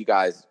 because you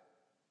guys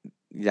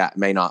that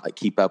may not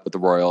keep up with the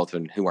royals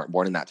and who weren't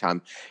born in that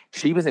time.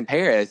 She was in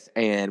Paris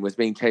and was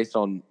being chased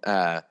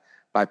by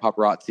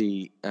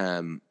paparazzi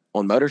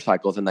on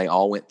motorcycles, and they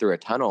all went through a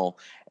tunnel,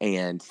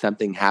 and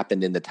something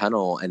happened in the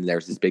tunnel, and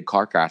there's this big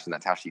car crash, and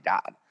that's how she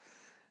died.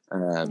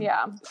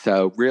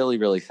 So really,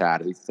 really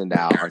sad. We send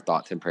out our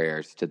thoughts and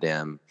prayers to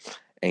them.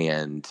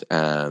 And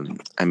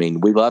I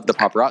mean, we love the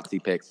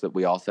paparazzi pics, but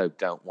we also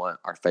don't want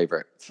our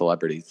favorite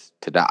celebrities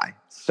to die.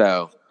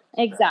 So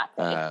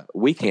exactly,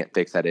 we can't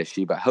fix that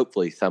issue, but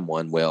hopefully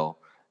someone will.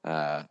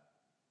 Those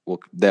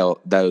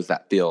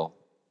that feel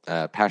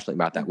passionate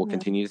about that will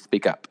continue to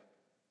speak up.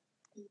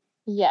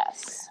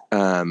 Yes.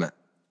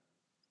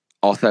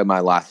 Also, my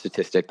last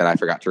statistic that I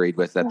forgot to read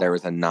was that there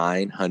was a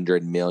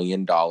 $900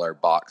 million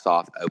box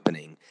office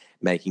opening,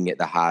 making it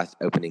the highest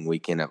opening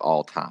weekend of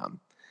all time.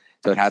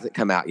 So it hasn't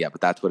come out yet,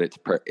 but that's what it's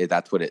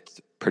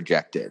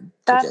projected.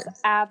 That's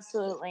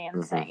absolutely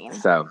insane.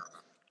 So,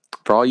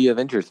 for all you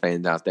Avengers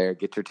fans out there,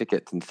 get your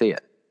tickets and see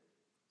it.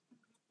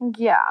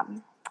 Yeah.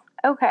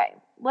 Okay.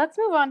 Let's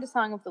move on to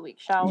Song of the Week,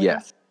 shall we?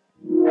 Yes.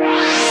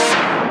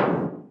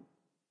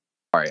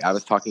 Sorry, I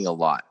was talking a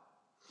lot.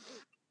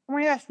 Oh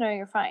my gosh, no,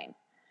 you're fine.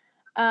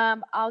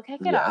 I'll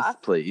kick it off. Yes,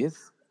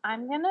 please.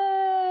 I'm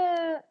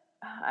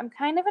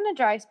kind of in a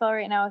dry spell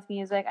right now with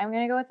music. I'm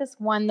going to go with this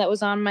one that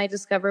was on my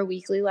Discover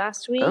Weekly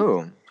last week.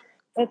 Oh.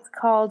 It's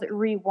called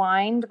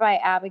Rewind by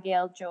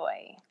Abigail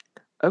Joy.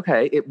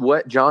 Okay.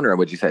 What genre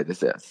would you say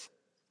this is?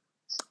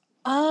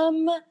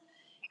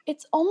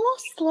 It's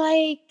almost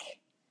like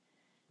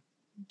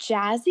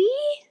jazzy.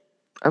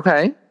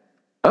 Okay.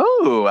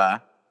 Oh.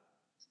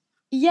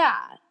 Yeah.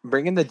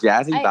 Bringing the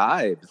jazzy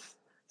vibes.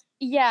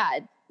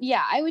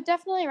 Yeah, I would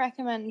definitely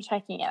recommend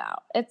checking it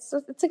out. It's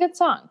a good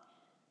song.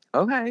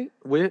 Okay,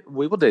 we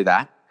will do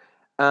that.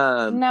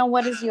 Now,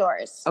 what is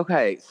yours?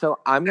 Okay, so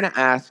I'm going to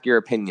ask your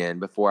opinion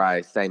before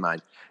I say mine.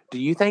 Do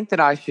you think that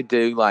I should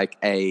do like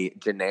a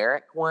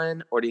generic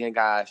one, or do you think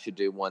I should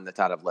do one that's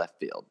out of left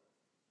field?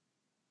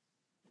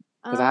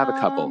 Because I have a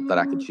couple that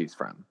I could choose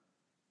from.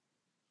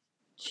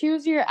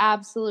 Choose your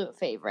absolute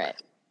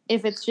favorite.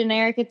 If it's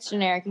generic, it's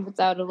generic. If it's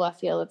out of left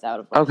field, it's out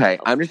of left field. Okay,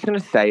 I'm just going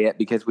to say it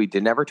because we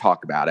did never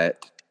talk about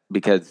it.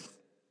 Because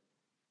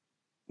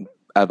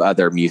of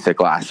other music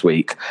last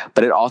week,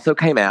 but it also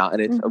came out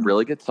and it's a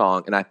really good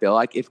song. And I feel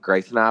like if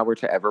Grace and I were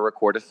to ever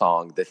record a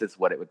song, this is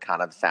what it would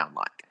kind of sound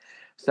like.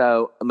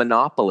 So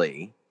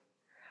Monopoly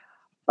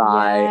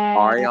by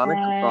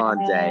Ariana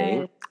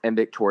Grande and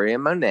Victoria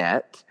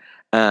Monette.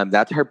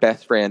 That's her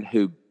best friend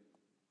who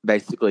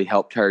basically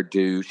helped her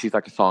do, she's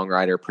like a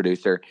songwriter,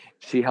 producer.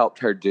 She helped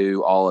her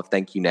do all of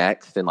Thank You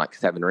Next and like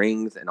Seven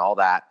Rings and all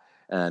that.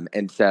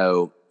 And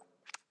so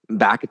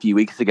back a few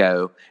weeks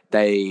ago,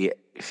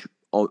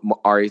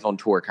 Ari's on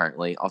tour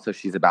currently. Also,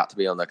 she's about to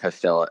be on the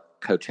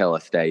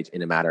Coachella stage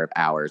in a matter of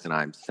hours, and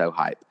I'm so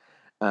hyped.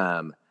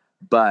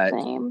 But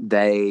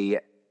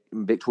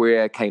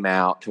Victoria came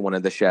out to one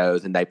of the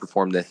shows and they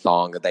performed this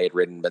song that they had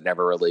written but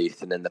never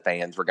released. And then the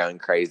fans were going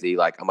crazy,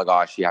 like, oh my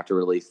gosh, you have to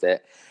release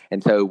it.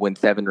 And so when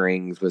Seven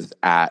Rings was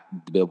at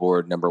the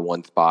Billboard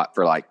 #1 spot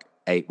for like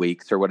 8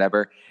 weeks or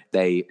whatever,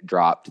 they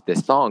dropped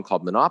this song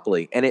called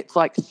Monopoly. And it's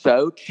like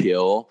so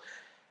chill,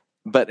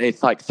 but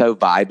it's like so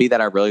vibey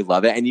that I really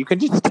love it. And you can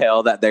just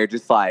tell that they're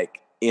just like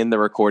in the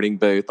recording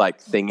booth,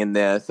 like singing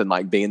this and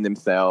like being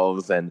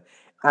themselves. And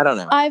I don't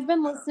know. I've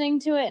been listening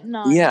to it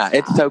nonstop. Yeah,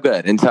 it's so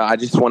good. And so I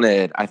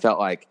felt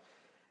like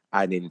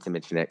I needed to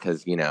mention it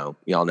because, y'all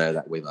know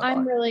that we love it.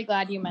 I'm really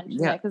glad you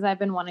mentioned it because I've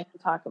been wanting to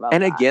talk about it.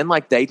 And again,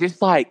 like they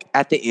just like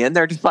at the end,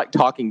 they're just like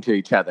talking to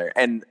each other.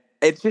 And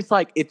it's just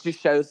like, it just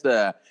shows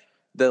the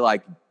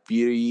like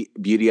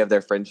beauty of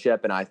their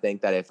friendship. And I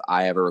think that if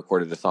I ever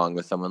recorded a song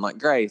with someone like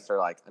Grace or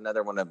like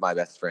another one of my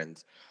best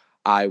friends,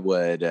 I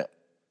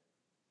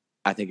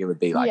think it would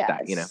be like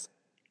that,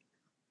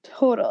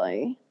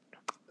 Totally.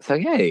 So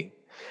yay.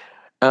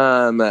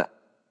 The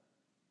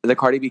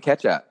Cardi B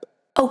catch-up.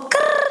 Okay.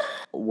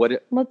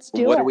 Let's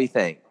do it. What do we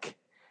think?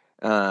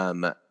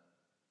 Okay,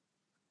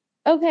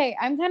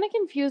 I'm kind of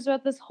confused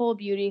about this whole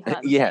beauty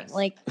con thing.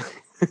 Like,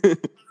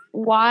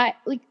 why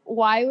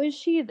was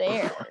she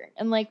there?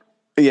 And like,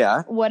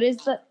 what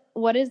is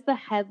the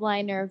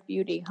headliner of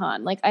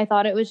BeautyCon? Like, I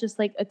thought it was just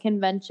like a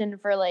convention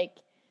for like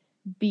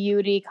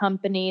beauty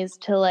companies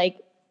to like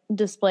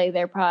display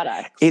their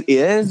products. It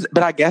is,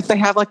 but I guess they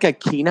have like a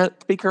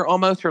keynote speaker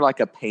almost, or like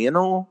a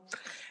panel.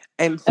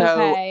 And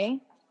so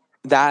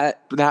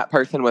that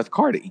person was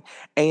Cardi.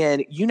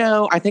 And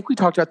I think we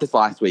talked about this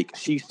last week.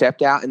 She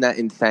stepped out in that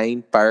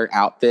insane fur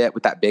outfit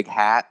with that big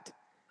hat.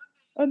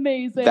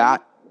 Amazing.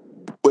 That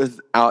was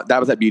at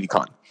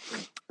BeautyCon.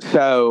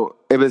 So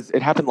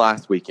it happened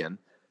last weekend.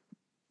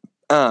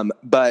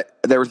 But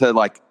there was a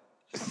like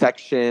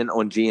section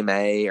on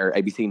GMA or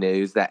ABC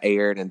News that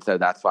aired, and so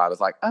that's why I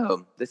was like,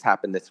 oh, this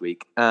happened this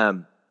week.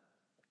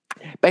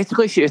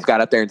 Basically, she just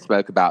got up there and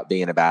spoke about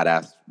being a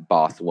badass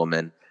boss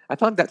woman. I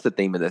feel like that's the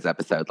theme of this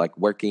episode, like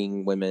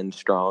working women,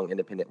 strong,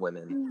 independent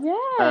women.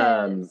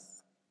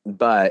 Yes.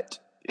 But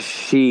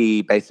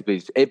she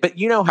basically, but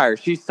you know her,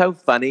 she's so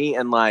funny,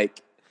 and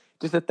like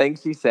just the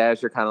things she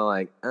says, you're kind of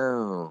like,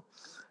 oh.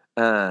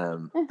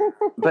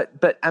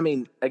 But I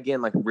mean,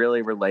 again, like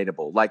really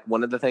relatable. Like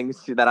one of the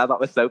things that I thought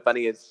was so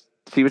funny is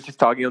she was just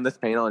talking on this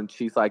panel and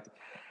she's like,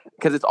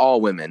 because it's all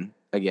women,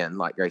 again,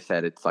 like Grace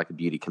said, it's like a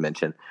beauty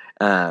convention.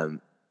 And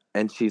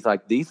she's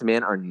like, these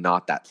men are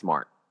not that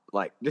smart.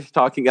 Like just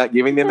talking, like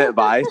giving them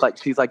advice. Like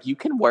she's like, you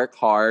can work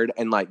hard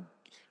and like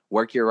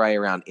work your way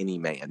around any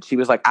man. She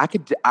was like,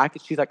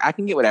 she's like, I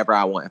can get whatever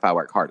I want if I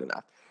work hard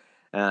enough.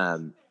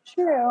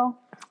 True.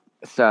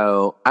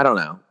 So I don't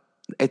know.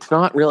 It's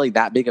not really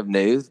that big of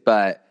news,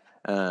 but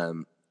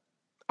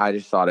I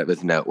just thought it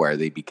was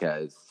noteworthy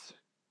because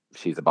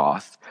she's a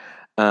boss.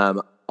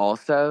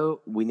 Also,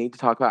 we need to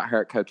talk about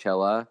her at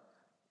Coachella,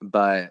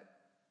 but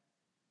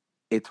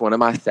it's one of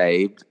my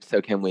saved.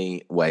 So can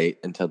we wait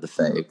until the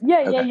saved?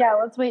 Yeah.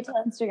 Let's wait till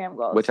Instagram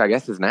goals. Which I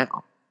guess is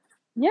now.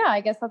 Yeah,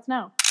 I guess that's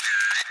now.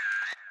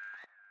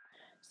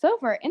 So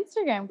for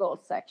Instagram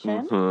goals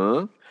section.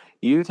 Mm-hmm.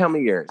 You tell me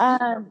yours.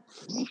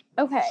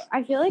 Okay.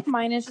 I feel like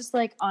mine is just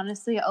like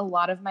honestly a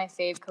lot of my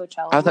fave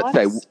Coachella. I was about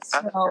to say,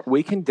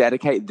 we can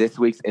dedicate this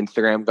week's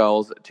Instagram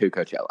goals to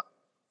Coachella.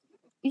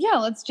 Yeah,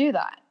 let's do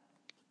that.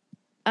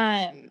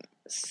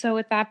 So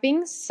with that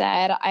being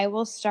said, I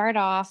will start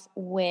off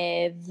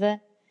with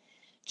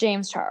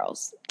James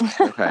Charles.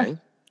 Okay.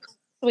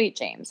 Sweet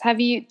James.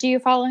 Do you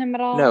follow him at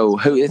all? No,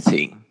 who is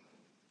he?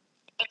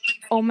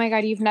 Oh my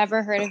God, you've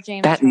never heard of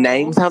James That Charles?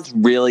 name sounds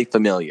really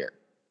familiar.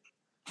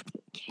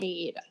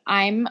 Kate,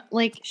 I'm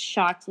like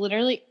shocked.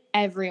 Literally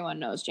everyone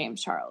knows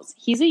James Charles.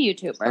 He's a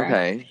YouTuber.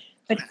 Okay.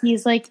 But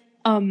he's like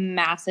a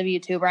massive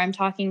YouTuber. I'm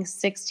talking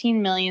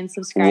 16 million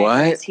subscribers.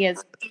 What? He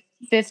has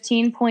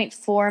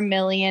 15.4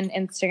 million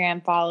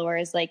Instagram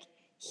followers. Like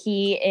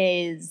he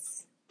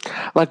is.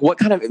 Like what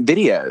kind of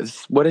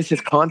videos? What is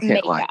his content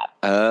makeup. like?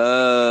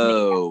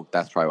 Oh,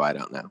 that's probably why I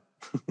don't know.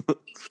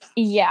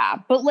 Yeah,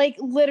 but like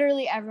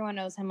literally everyone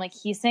knows him. Like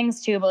he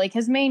sings too, but like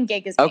his main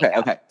gig is makeup.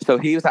 Okay. So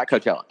he was at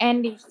Coachella.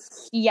 And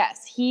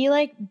yes, he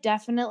like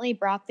definitely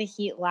brought the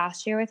heat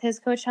last year with his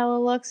Coachella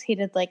looks. He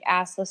did like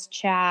assless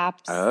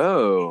chaps.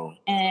 Oh.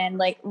 And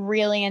like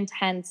really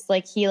intense.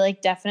 Like he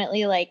like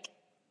definitely like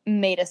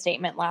made a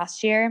statement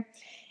last year.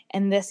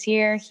 And this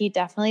year, he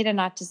definitely did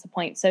not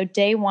disappoint. So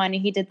day one,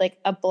 he did like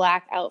a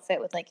black outfit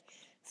with like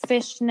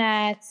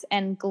fishnets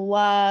and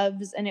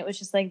gloves. And it was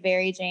just like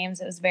very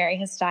James. It was very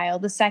his style.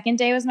 The second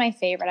day was my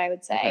favorite, I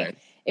would say. Okay.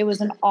 It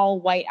was an all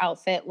white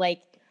outfit.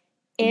 Like,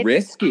 it's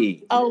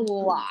risky. A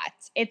lot.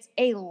 It's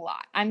a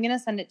lot. I'm going to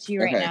send it to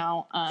you right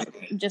now,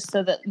 just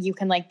so that you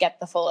can like get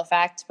the full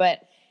effect.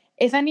 But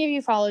if any of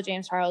you follow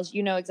James Charles,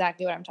 you know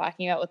exactly what I'm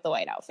talking about with the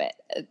white outfit.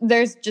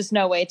 There's just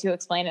no way to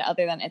explain it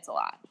other than it's a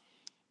lot.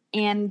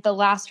 And the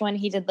last one,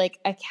 he did like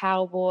a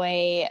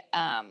cowboy,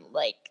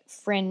 like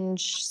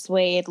fringe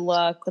suede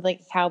look with like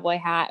a cowboy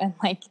hat and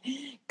like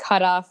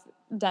cut off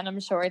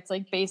denim shorts,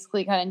 like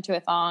basically cut into a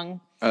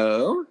thong.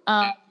 Oh,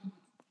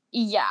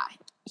 yeah,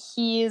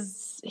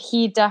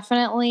 he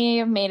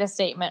definitely made a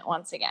statement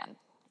once again.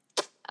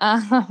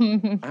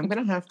 I'm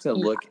gonna have to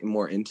look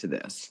more into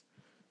this.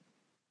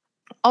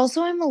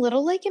 Also, I'm a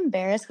little like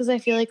embarrassed because I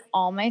feel like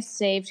all my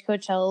saved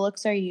Coachella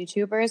looks are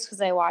YouTubers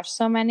because I watch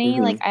so many.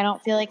 Mm-hmm. Like, I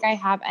don't feel like I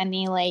have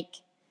any like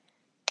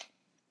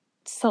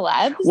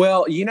celebs.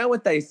 Well, you know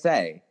what they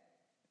say,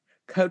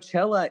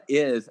 Coachella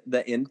is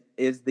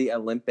the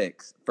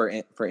Olympics for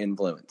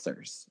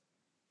influencers.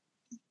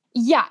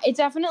 Yeah, it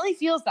definitely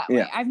feels that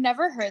way. I've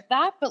never heard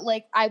that, but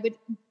like I would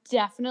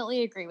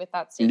definitely agree with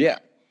that statement. Yeah,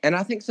 and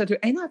I think so too.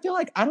 And I feel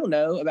like, I don't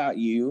know about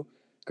you,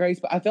 Grace,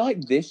 but I feel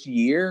like this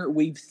year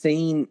we've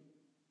seen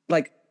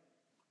like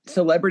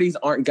celebrities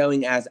aren't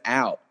going as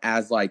out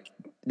as like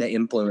the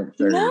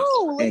influencers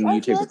and YouTubers. I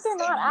feel like they're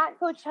not at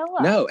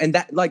Coachella. No, and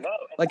that like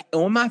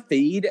on my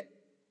feed,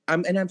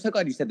 I'm so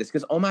glad you said this,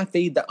 because on my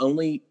feed, the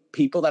only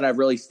people that I've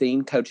really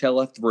seen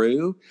Coachella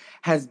through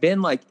has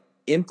been like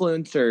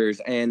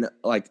influencers and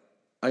like,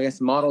 I guess,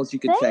 models, you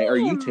could say, or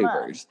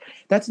YouTubers.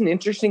 That's an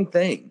interesting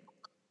thing.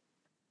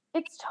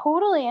 It's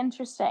totally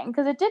interesting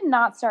because it did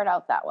not start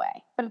out that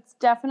way, but it's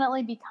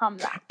definitely become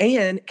that.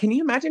 And can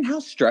you imagine how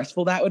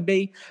stressful that would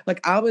be?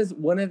 Like, I was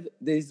one of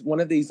these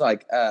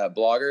like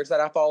bloggers that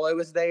I follow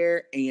was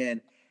there, and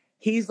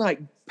he's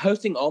like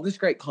posting all this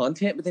great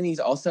content, but then he's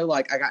also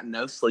like, I got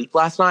no sleep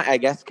last night, I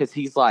guess, because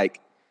he's like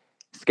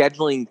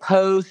scheduling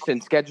posts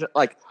and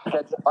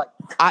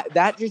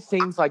that just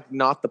seems like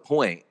not the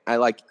point.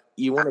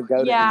 You want to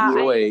go to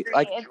enjoy.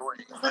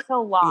 It's a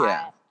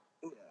lot.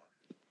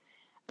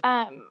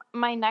 Yeah.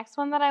 My next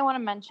one that I want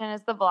to mention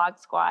is the Vlog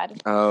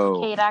Squad.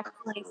 Oh. Kate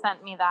actually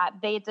sent me that.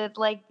 They did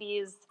like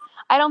these,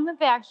 I don't think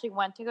they actually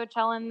went to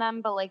Coachella in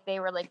them, but like they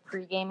were like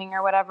pre-gaming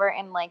or whatever,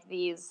 and like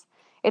these,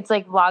 it's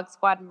like Vlog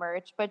Squad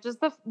merch, but just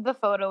the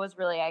photo was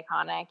really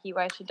iconic. You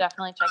guys should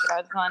definitely check it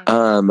out. It's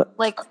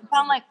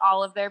on like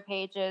all of their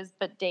pages,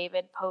 but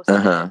David posted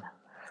a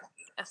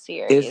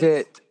series.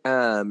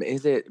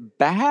 Is it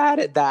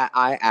bad that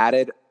I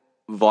added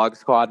Vlog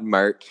Squad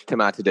merch to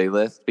my to-do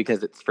list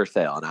because it's for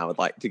sale and I would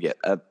like to get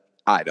an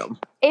item?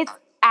 It's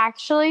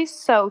actually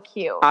so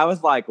cute. I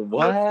was like,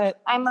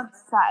 what? I'm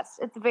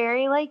obsessed. It's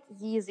very like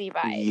Yeezy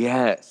vibes.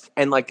 Yes.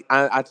 And like,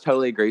 I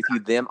totally agree with you.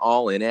 Them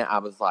all in it, I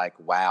was like,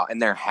 wow. And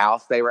their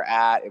house they were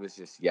at, it was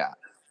just, yeah.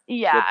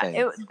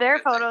 Their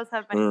photos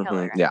have been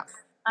killer. Yeah.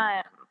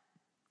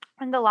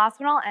 And the last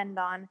one I'll end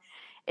on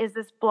is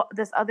this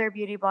other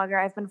beauty blogger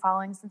I've been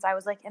following since I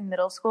was like in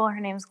middle school. Her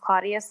name's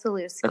Claudia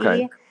Saluski.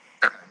 Okay.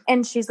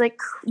 And she's like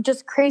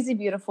just crazy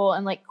beautiful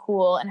and like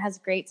cool and has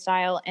great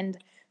style. And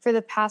for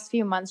the past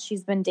few months,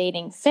 she's been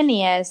dating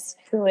Phineas,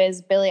 who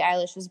is Billie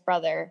Eilish's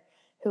brother,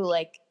 who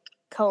like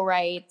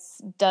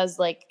co-writes, does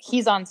like,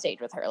 he's on stage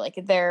with her. Like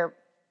they're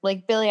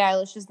like, Billie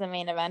Eilish is the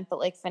main event, but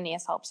like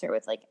Phineas helps her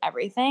with like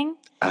everything.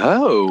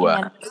 Oh.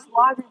 And the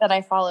blogger that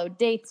I follow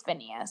dates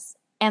Phineas.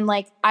 And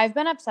like, I've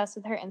been obsessed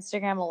with her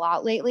Instagram a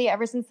lot lately,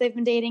 ever since they've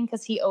been dating,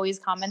 because he always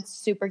comments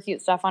super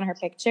cute stuff on her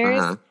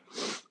pictures. Uh-huh.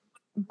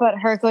 But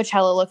her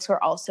Coachella looks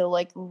were also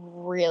like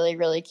really,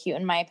 really cute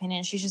in my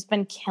opinion. She's just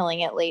been killing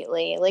it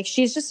lately. Like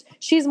she's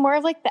more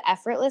of like the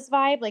effortless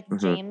vibe. Like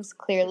James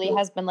clearly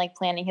has been like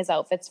planning his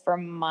outfits for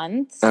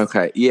months.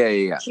 Okay.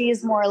 Yeah.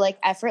 She's more like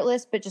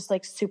effortless, but just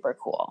like super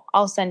cool.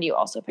 I'll send you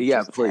also pictures.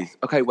 Yeah, please.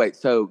 Okay, wait.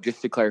 So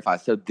just to clarify,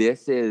 so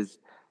this is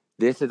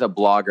a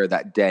blogger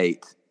that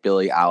dates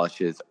Billie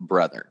Eilish's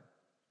brother.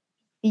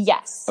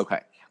 Yes. Okay.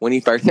 When he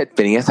first said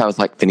Phineas, I was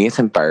like, Phineas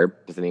and Ferb.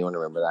 Does anyone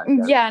remember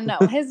that? Yeah, no,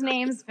 his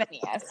name's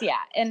Phineas. Yeah,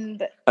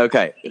 and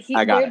okay,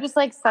 they're just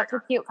like such a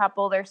cute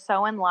couple. They're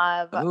so in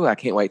love. Oh, I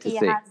can't wait to see.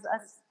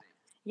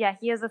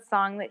 He has a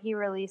song that he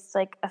released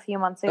like a few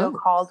months ago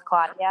called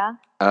Claudia.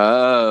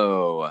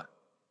 Oh.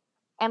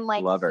 And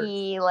like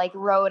he like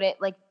wrote it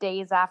like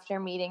days after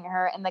meeting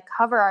her, and the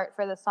cover art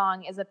for the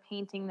song is a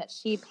painting that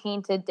she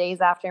painted days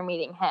after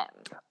meeting him.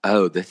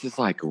 Oh, this is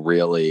like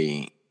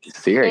really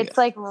serious. It's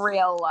like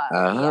real love.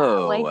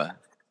 Oh. Yeah, like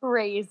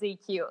crazy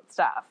cute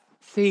stuff.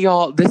 See,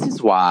 y'all, this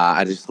is why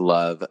I just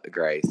love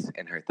Grace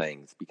and her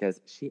things,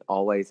 because she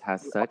always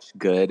has such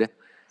good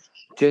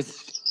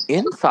just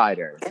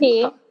insider.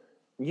 Tea.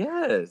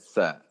 Yes.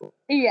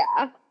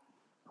 Yeah.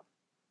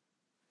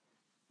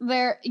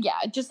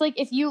 Just like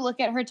if you look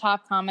at her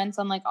top comments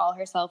on like all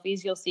her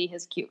selfies, you'll see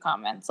his cute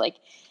comments. Like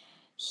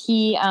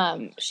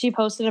she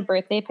posted a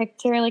birthday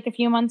picture like a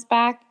few months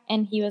back,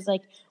 and he was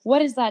like,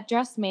 "What is that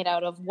dress made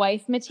out of?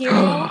 Wife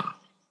material?"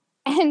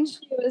 And she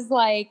was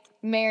like,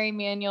 "Marry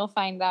me and you'll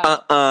find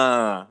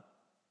out."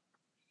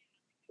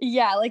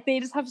 Yeah, like they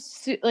just have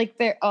like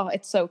they're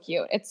it's so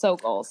cute. It's so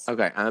goals.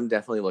 Okay, I'm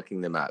definitely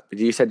looking them up.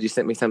 You said you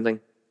sent me something?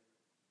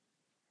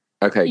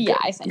 Okay, yeah,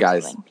 good. I sent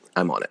guys, something.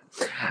 I'm on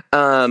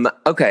it.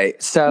 Okay,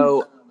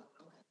 so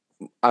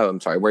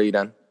I'm sorry. Were you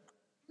done?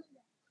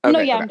 Okay, no,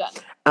 yeah, okay.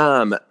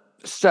 I'm done.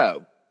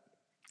 So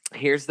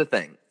here's the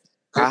thing.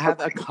 I have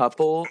a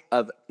couple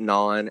of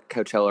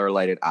non-Coachella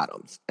related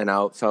items, and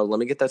so let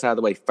me get those out of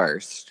the way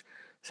first.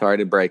 Sorry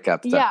to break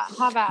up.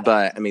 Have at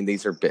but I mean,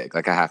 these are big.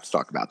 Like I have to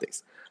talk about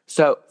these.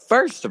 So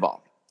first of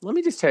all, let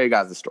me just tell you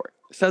guys the story.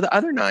 So the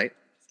other night,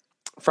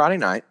 Friday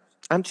night,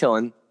 I'm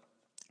chilling.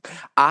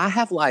 I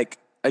have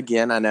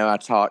again, I know I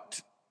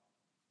talked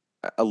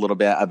a little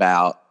bit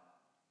about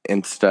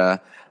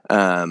Insta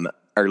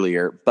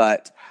earlier,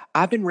 but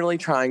I've been really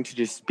trying to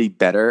just be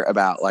better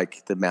about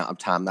the amount of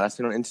time that I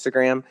spend on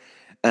Instagram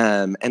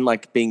and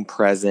being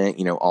present,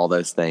 all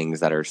those things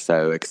that are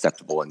so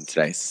acceptable in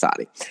today's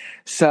society.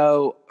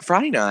 So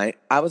Friday night,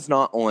 I was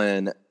not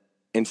on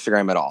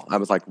Instagram at all. I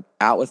was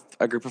out with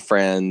a group of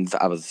friends.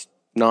 I was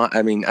not,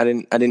 I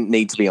didn't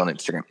need to be on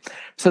Instagram.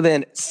 So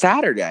then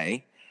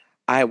Saturday,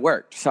 I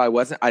worked, so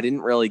I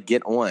didn't really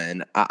get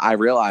on. I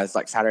realized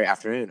Saturday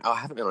afternoon, I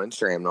haven't been on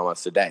Instagram in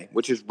almost a day,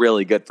 which is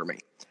really good for me.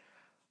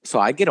 So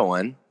I get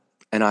on,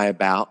 and I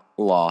about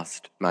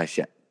lost my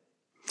shit.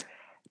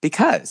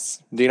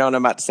 Because, do you know what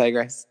I'm about to say,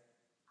 Grace?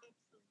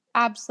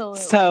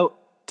 Absolutely. So,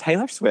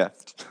 Taylor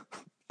Swift.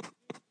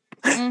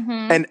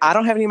 And I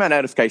don't have any of my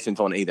notifications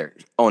on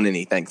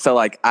anything. So,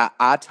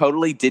 I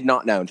totally did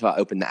not know until I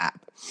opened the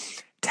app.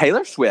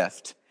 Taylor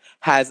Swift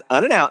has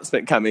an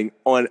announcement coming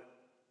on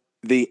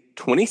the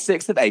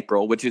 26th of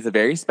April, which is a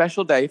very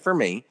special day for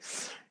me.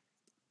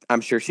 I'm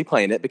sure she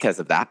planned it because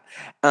of that.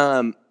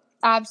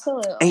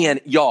 Absolutely. And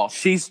y'all,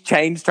 she's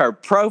changed her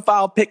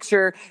profile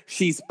picture.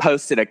 She's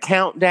posted a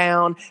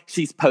countdown.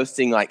 She's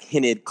posting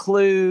hinted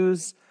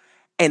clues.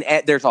 And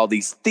there's all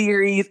these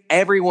theories.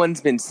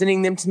 Everyone's been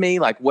sending them to me.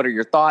 What are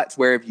your thoughts?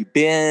 Where have you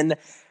been?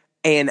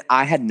 And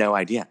I had no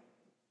idea.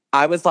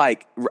 I was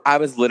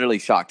literally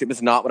shocked. It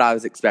was not what I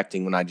was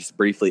expecting when I just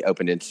briefly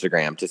opened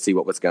Instagram to see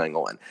what was going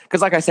on.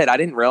 Because like I said, I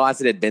didn't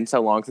realize it had been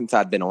so long since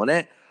I'd been on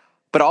it.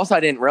 But also I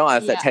didn't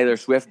realize that Taylor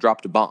Swift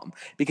dropped a bomb.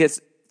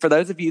 Because for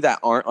those of you that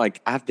aren't,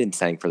 I've been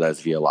saying for those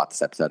of you a lot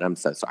this episode, I'm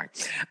so sorry.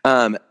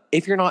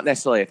 If you're not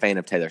necessarily a fan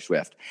of Taylor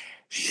Swift,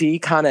 she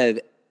kind of,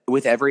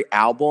 with every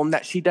album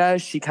that she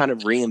does, she kind of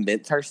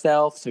reinvents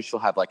herself. So she'll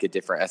have a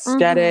different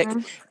aesthetic,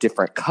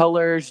 different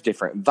colors,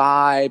 different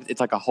vibes. It's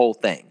a whole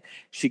thing.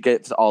 She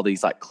gets all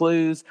these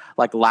clues.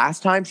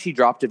 Last time she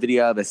dropped a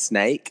video of a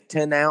snake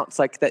to announce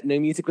that new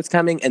music was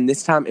coming. And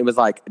this time it was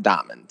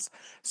diamonds.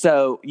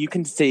 So you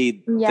can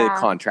see the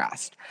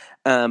contrast.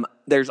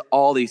 There's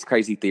all these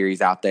crazy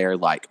theories out there.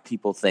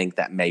 People think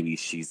that maybe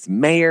she's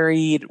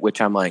married,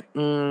 which I'm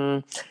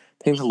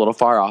seems a little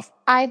far off.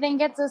 I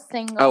think it's a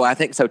single. Oh, I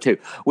think so too.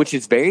 Which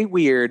is very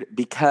weird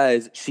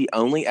because she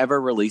only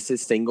ever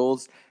releases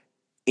singles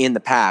in the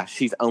past.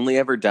 She's only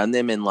ever done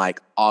them in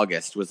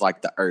August was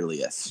the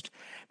earliest.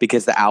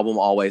 Because the album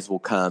always will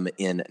come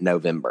in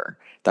November.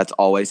 That's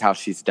always how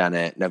she's done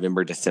it.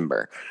 November,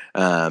 December,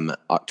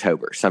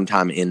 October,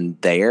 sometime in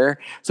there.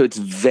 So it's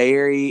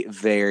very,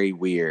 very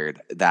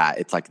weird that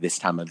it's this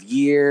time of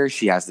year.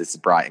 She has this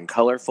bright and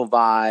colorful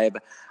vibe.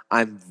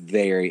 I'm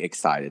very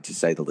excited, to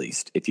say the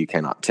least, if you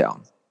cannot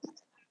tell.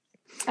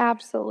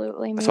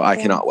 Absolutely. So I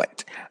cannot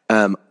wait.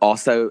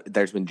 Also,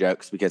 there's been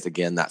jokes because,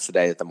 again, that's the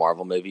day that the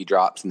Marvel movie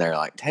drops. And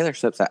they're Taylor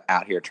Swift's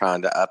out here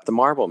trying to up the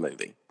Marvel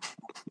movie.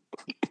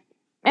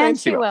 And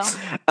she will.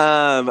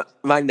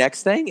 My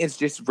next thing is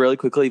just really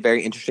quickly,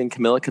 very interesting.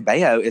 Camila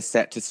Cabello is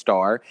set to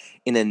star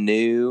in a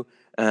new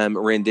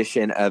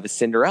rendition of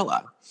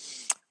Cinderella.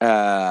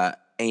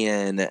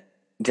 And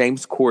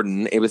James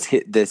Corden, it was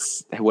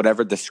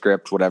whatever the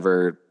script,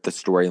 whatever the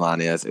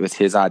storyline is, it was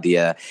his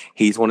idea.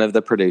 He's one of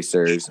the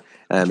producers.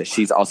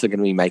 She's also going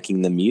to be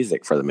making the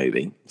music for the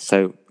movie.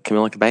 So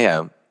Camila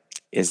Cabello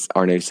is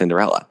our new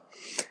Cinderella.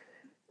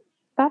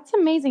 That's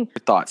amazing.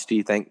 Your thoughts? Do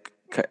you think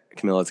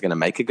Camila's going to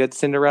make a good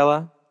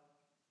Cinderella?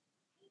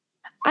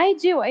 I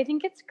do. I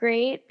think it's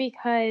great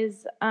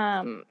because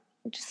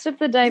just of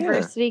the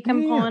diversity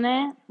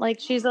component.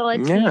 She's a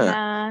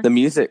Latina. The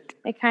music.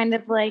 It kind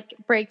of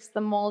breaks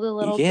the mold a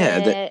little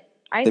bit.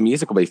 The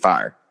music will be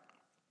fire.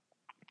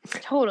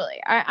 Totally.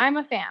 I'm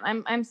a fan.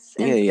 I'm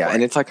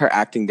and it's her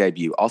acting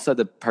debut. Also,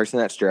 the person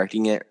that's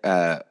directing it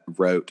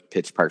wrote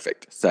Pitch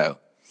Perfect. So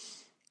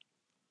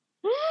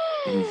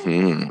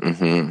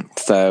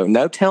So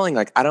no telling,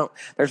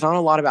 there's not a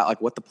lot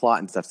about what the plot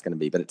and stuff's going to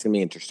be, but it's going to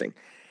be interesting.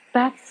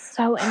 That's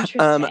so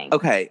interesting.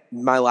 Okay,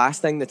 my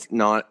last thing that's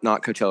not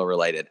Coachella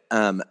related.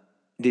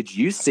 Did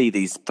you see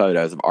these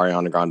photos of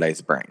Ariana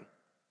Grande's brain?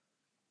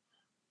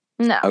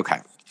 No. Okay,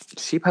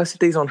 she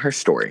posted these on her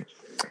story,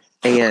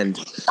 and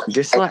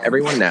just to let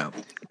everyone know,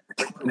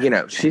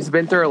 she's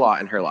been through a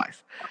lot in her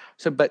life.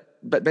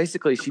 but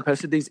basically she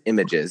posted these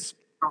images,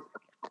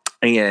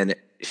 and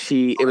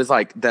it was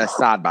like the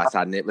side by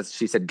side, and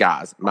she said,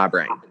 "Guys, my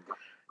brain,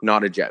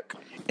 not a joke."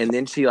 And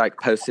then she like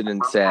posted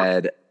and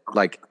said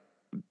like,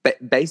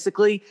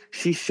 basically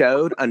she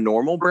showed a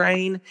normal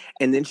brain,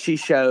 and then she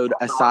showed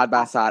a side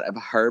by side of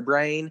her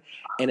brain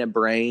and a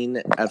brain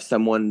of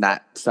someone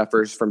that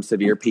suffers from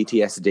severe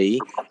PTSD,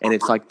 and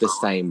it's like the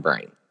same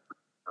brain.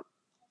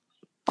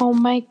 Oh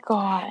my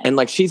God. And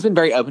like, she's been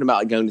very open about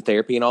like going to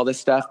therapy and all this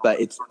stuff, but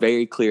it's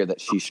very clear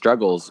that she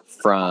struggles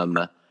from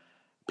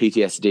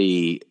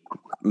PTSD,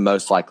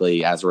 most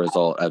likely as a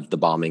result of the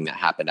bombing that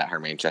happened at her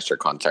Manchester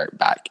concert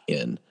back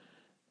in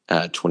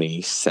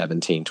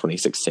 2017,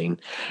 2016.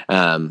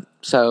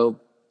 So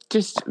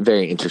just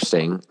very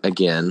interesting.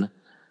 Again,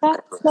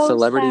 that's so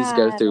celebrities sad.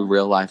 go through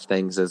real life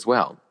things as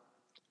well.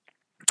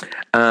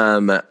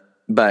 But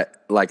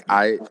like,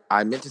 I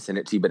meant to send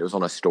it to you, but it was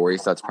on a story,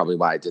 so that's probably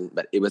why I didn't,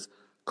 but it was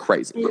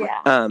crazy.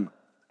 Yeah.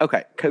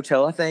 Okay,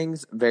 Coachella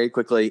things very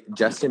quickly.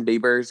 Justin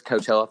Bieber's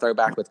Coachella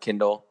throwback with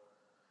Kendall,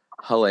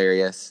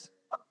 hilarious.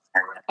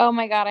 Oh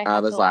my God, I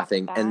was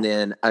laughing. And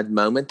then a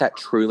moment that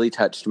truly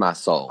touched my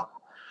soul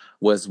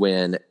was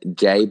when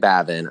Jay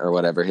Bavin, or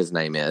whatever his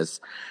name is,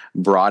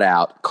 brought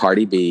out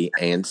Cardi B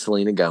and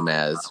Selena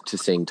Gomez to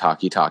sing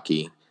Talkie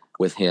Talkie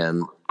with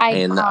him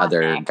and the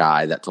other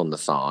guy that's on the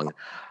song.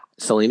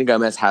 Selena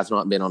Gomez has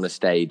not been on a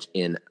stage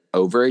in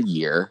over a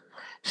year.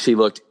 She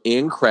looked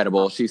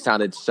incredible. She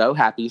sounded so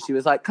happy. She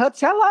was like,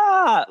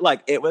 Coachella!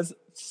 Like, it was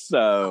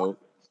so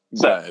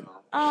good.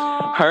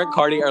 Her and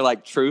Cardi are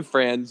like true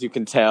friends. You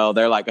can tell.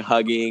 They're like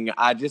hugging.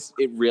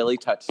 It really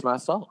touched my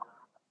soul.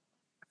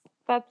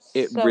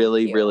 It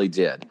really, cute. Really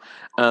did.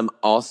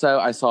 Also,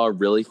 I saw a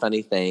really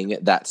funny thing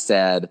that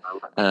said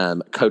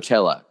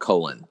Coachella,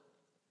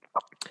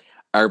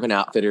 Urban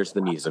Outfitters,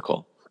 the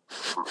musical.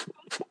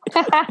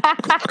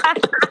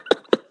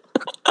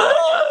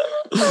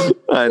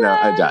 I know,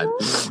 I died.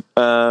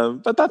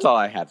 But that's all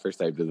I had for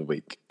Saved of the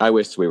Week. I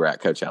wish we were at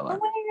Coachella. Oh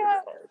my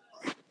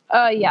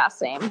God. Yeah,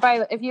 same.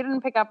 If you didn't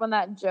pick up on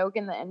that joke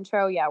in the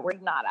intro, yeah, we're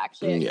not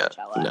actually at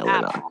Coachella. No,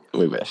 we're not.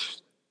 We wish.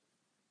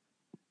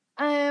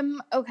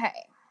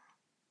 Okay.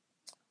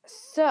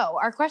 So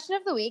our question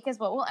of the week is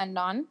what we'll end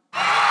on.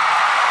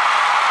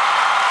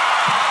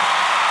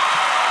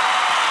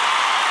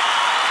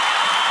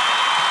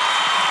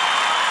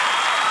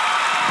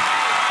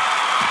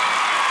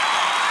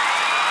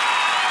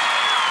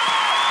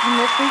 And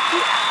this week,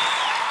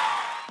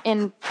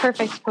 in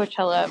perfect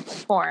Coachella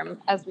form,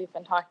 as we've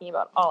been talking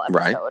about all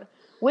episode, right.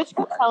 Which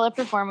Coachella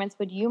performance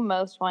would you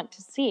most want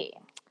to see?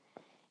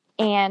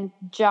 And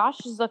Josh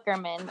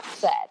Zuckerman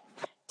said,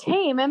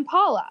 Tame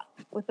Impala,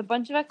 with a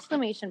bunch of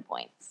exclamation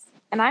points.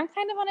 And I'm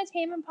kind of on a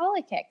Tame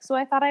Impala kick, so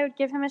I thought I would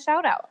give him a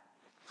shout out.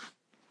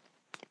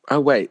 Oh,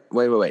 wait.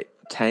 Wait,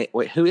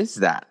 who is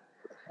that?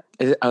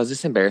 Is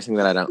this embarrassing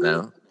that I don't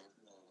know?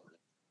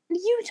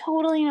 You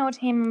totally know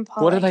Tame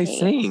Impala. What do they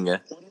sing?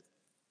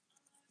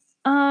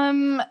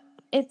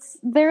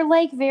 They're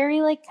like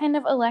very like kind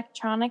of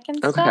electronic and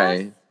stuff.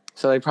 Okay.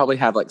 So they probably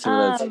have like some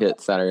of those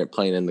hits that are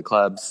playing in the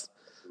clubs.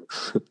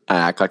 I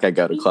act like I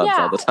go to clubs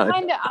all the time.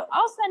 Kinda.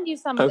 I'll send you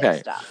some of their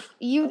stuff.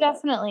 You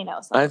definitely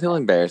know some. I feel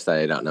embarrassed that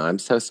I don't know. I'm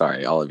so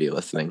sorry, all of you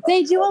listening.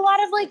 They do a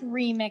lot of like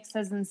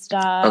remixes and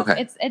stuff.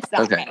 Okay. It's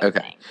that kind of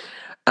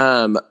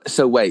thing.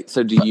 So wait,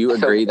 so do you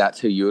agree that's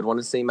who you would want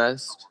to see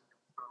most?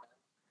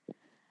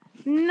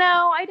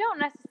 No, I don't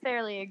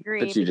necessarily agree,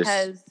 but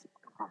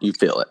you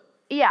feel it.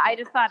 Yeah, I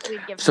just thought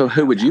we'd give. So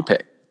who would you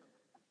pick?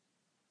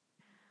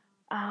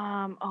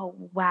 Oh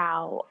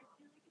wow.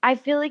 I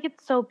feel like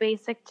it's so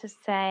basic to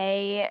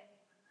say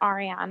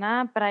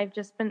Ariana, but I've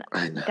just been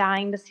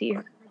dying to see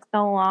her for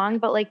so long.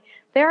 But like,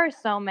 there are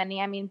so many.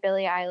 I mean,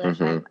 Billie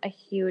Eilish, I'm a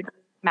huge,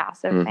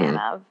 massive fan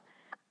of.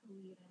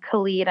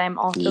 Khalid, I'm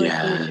also a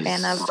huge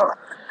fan of.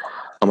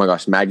 Oh my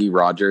gosh, Maggie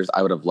Rogers,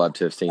 I would have loved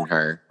to have seen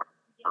her.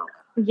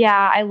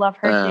 Yeah, I love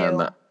her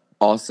too.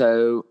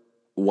 Also,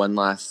 one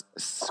last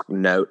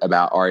note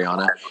about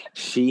Ariana.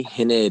 She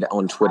hinted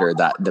on Twitter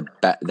that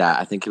that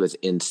I think it was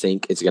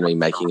NSYNC is going to be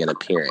making an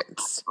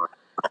appearance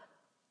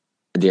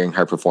during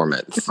her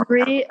performance.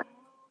 Really?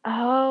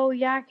 Oh,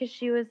 yeah, because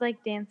she was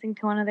like dancing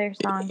to one of their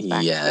songs.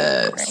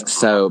 Yes.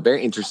 So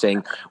very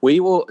interesting. We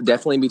will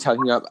definitely be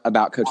talking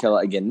about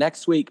Coachella again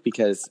next week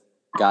because,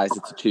 guys,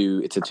 it's a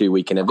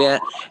 2-weekend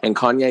event, and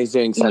Kanye is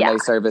doing Sunday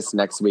service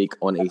next week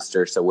on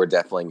Easter, so we're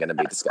definitely going to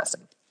be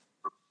discussing.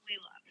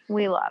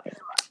 We love.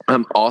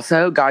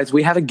 Also, guys,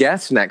 we have a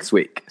guest next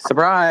week.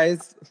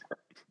 Surprise!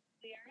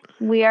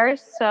 We are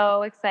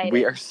so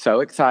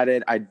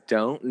excited. I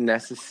don't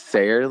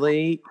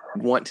necessarily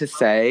want to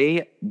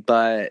say,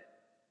 but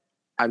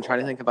I'm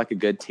trying to think of like a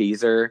good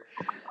teaser.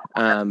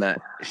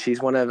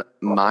 She's one of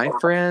my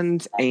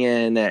friends,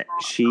 and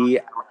she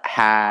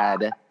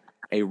had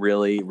a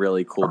really,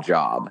 really cool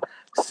job.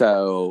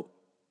 So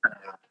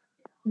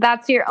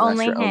that's your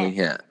only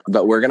hint.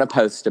 But we're going to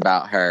post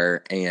about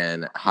her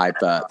and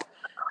hype up,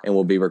 and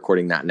we'll be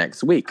recording that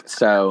next week.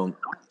 So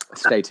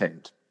stay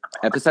tuned.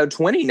 Episode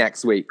 20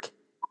 next week.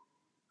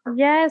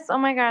 Yes. Oh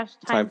my gosh.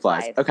 Time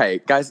flies.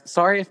 Okay, guys,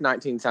 sorry if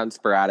 19 sounds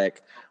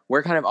sporadic.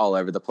 We're kind of all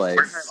over the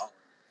place.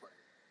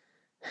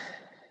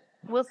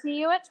 We'll see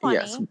you at 20.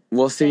 Yes,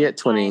 we'll see you at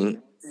 20.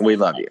 We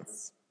love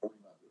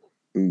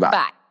you.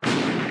 Bye.